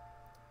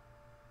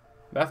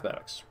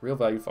 Mathematics, real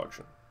valued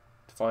function,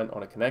 defined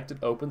on a connected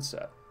open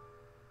set,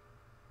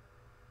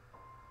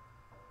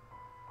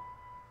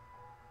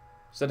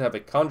 said to have a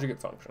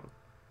conjugate function,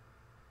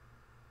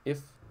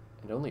 if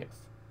and only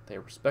if they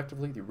are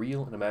respectively the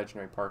real and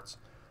imaginary parts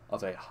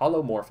of a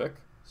holomorphic,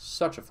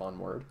 such a fun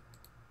word,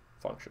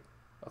 function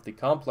of the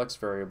complex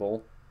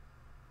variable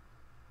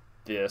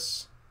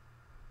this.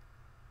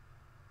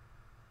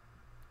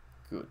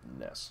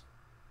 Goodness.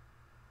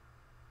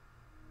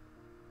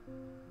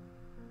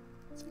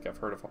 I think I've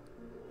heard of... Have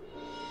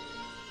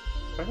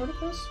I heard of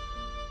this?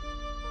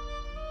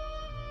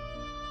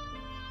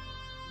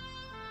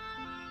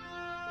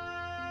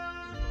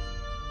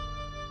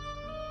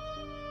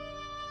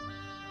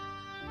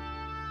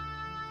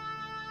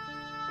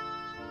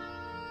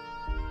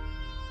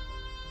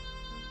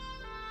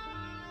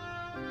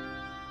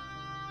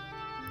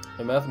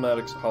 In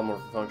mathematics,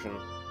 holomorphic function,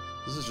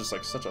 this is just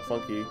like such a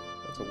funky,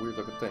 that's a weird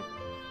looking thing,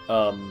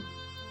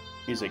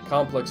 is a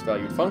complex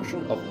valued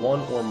function of one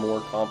or more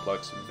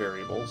complex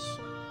variables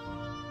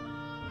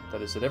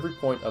that is at every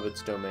point of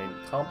its domain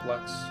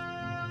complex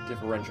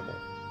differentiable.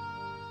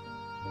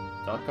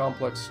 Not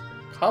complex,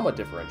 comma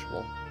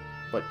differentiable,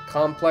 but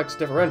complex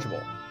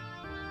differentiable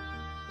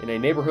in a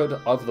neighborhood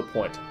of the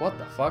point. What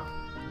the fuck?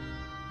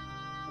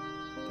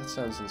 That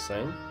sounds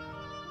insane.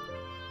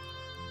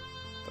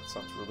 That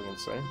sounds really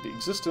insane. The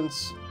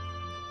existence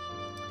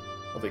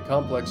of a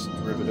complex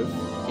derivative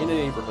in a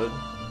neighborhood.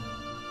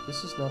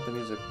 This is not the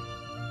music. I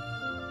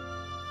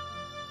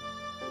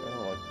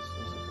don't like this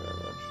music very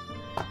much.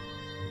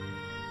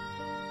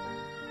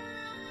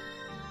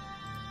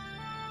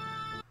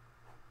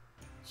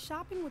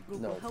 Shopping with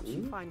Google helps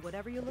you find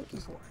whatever you're looking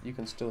for. You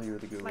can still hear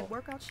the Google. Like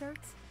workout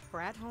shirts for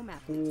at-home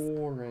athletes.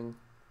 Boring.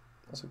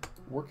 Also,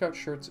 workout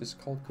shirts is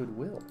called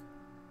Goodwill.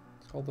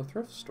 It's called the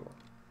thrift store.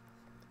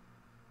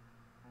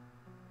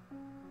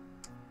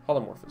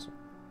 Holomorphism.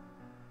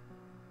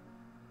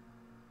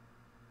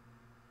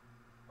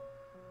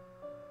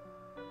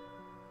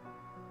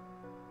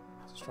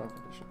 It's a strong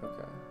condition.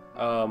 Okay.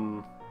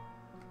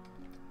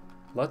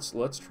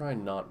 Let's try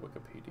not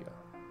Wikipedia.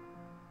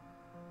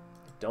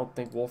 I don't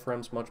think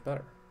Wolfram's much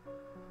better.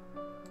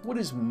 What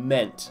is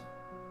meant?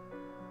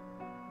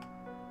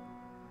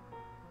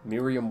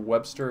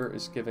 Merriam-Webster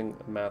is giving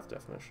a math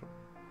definition.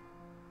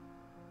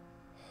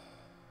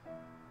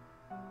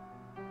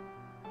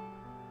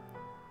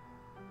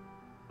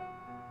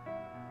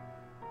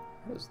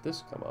 How does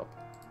this come up?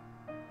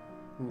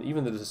 And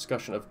even the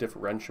discussion of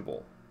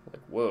differentiable.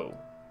 Like, whoa.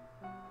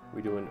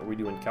 Are we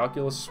doing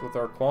calculus with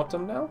our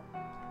quantum now?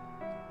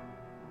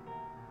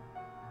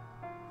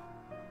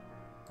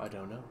 I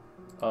don't know.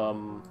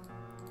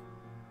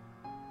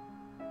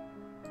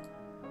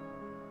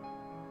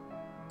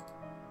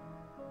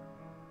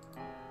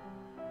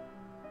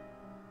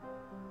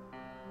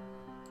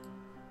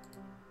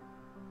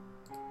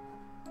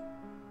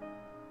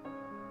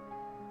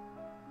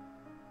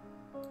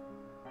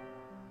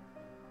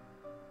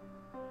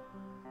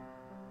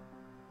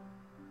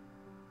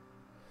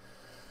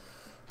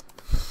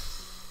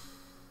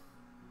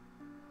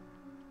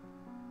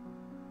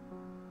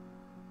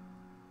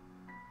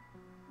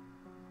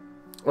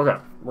 Okay,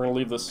 we're gonna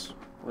leave this.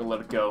 We're gonna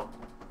let it go.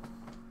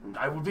 And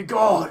I will be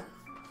gone!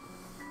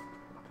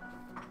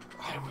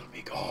 I will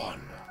be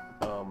gone.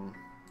 I'm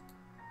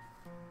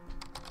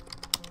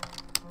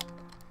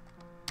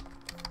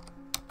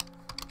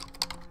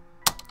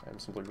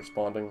simply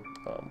responding.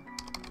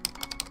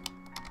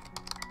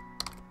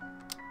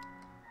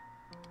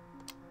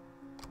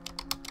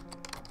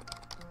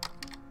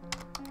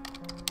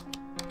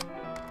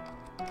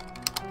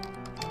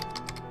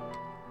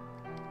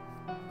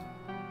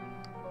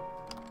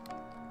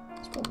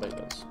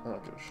 Maintenance. I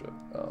don't give a shit.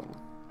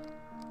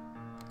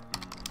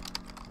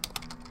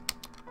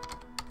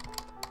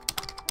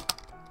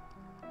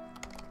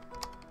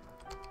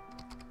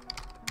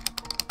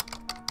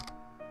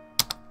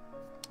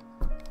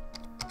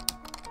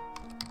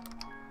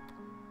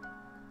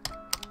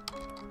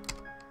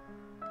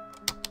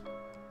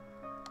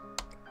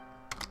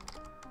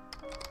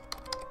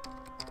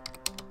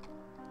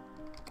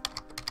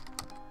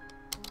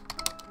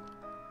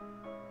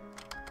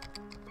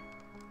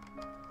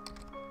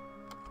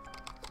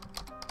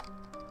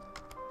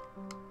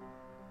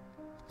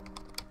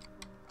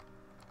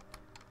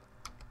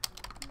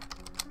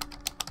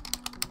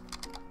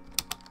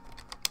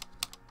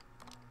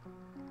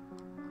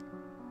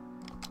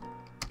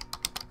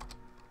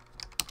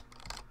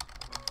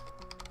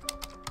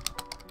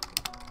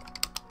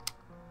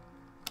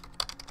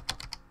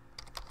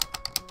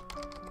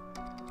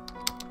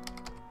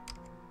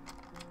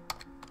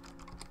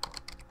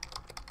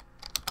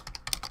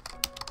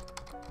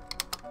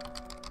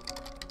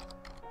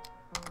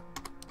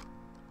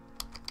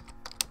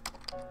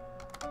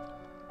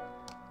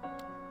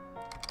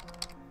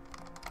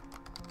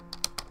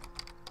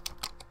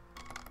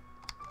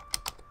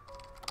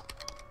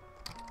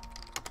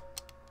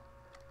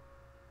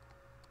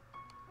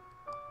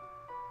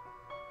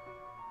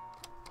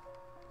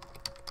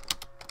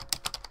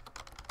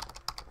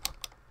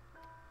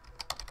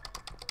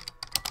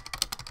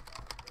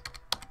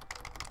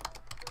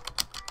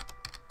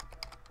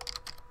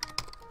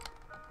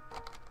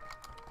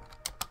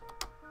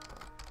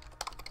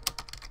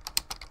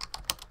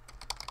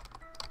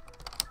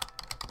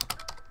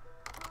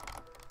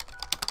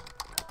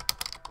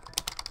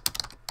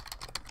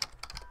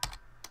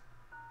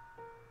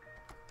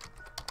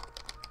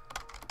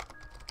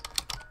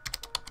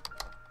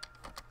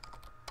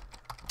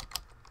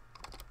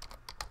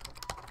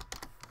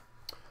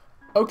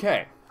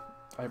 Okay.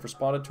 I have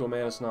responded to a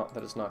man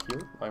that is not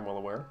here. I'm well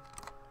aware.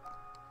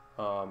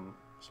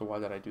 So why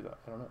did I do that?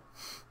 I don't know.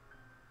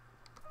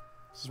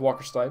 This is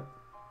Walker Stipe.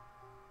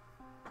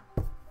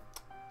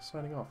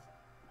 Signing off.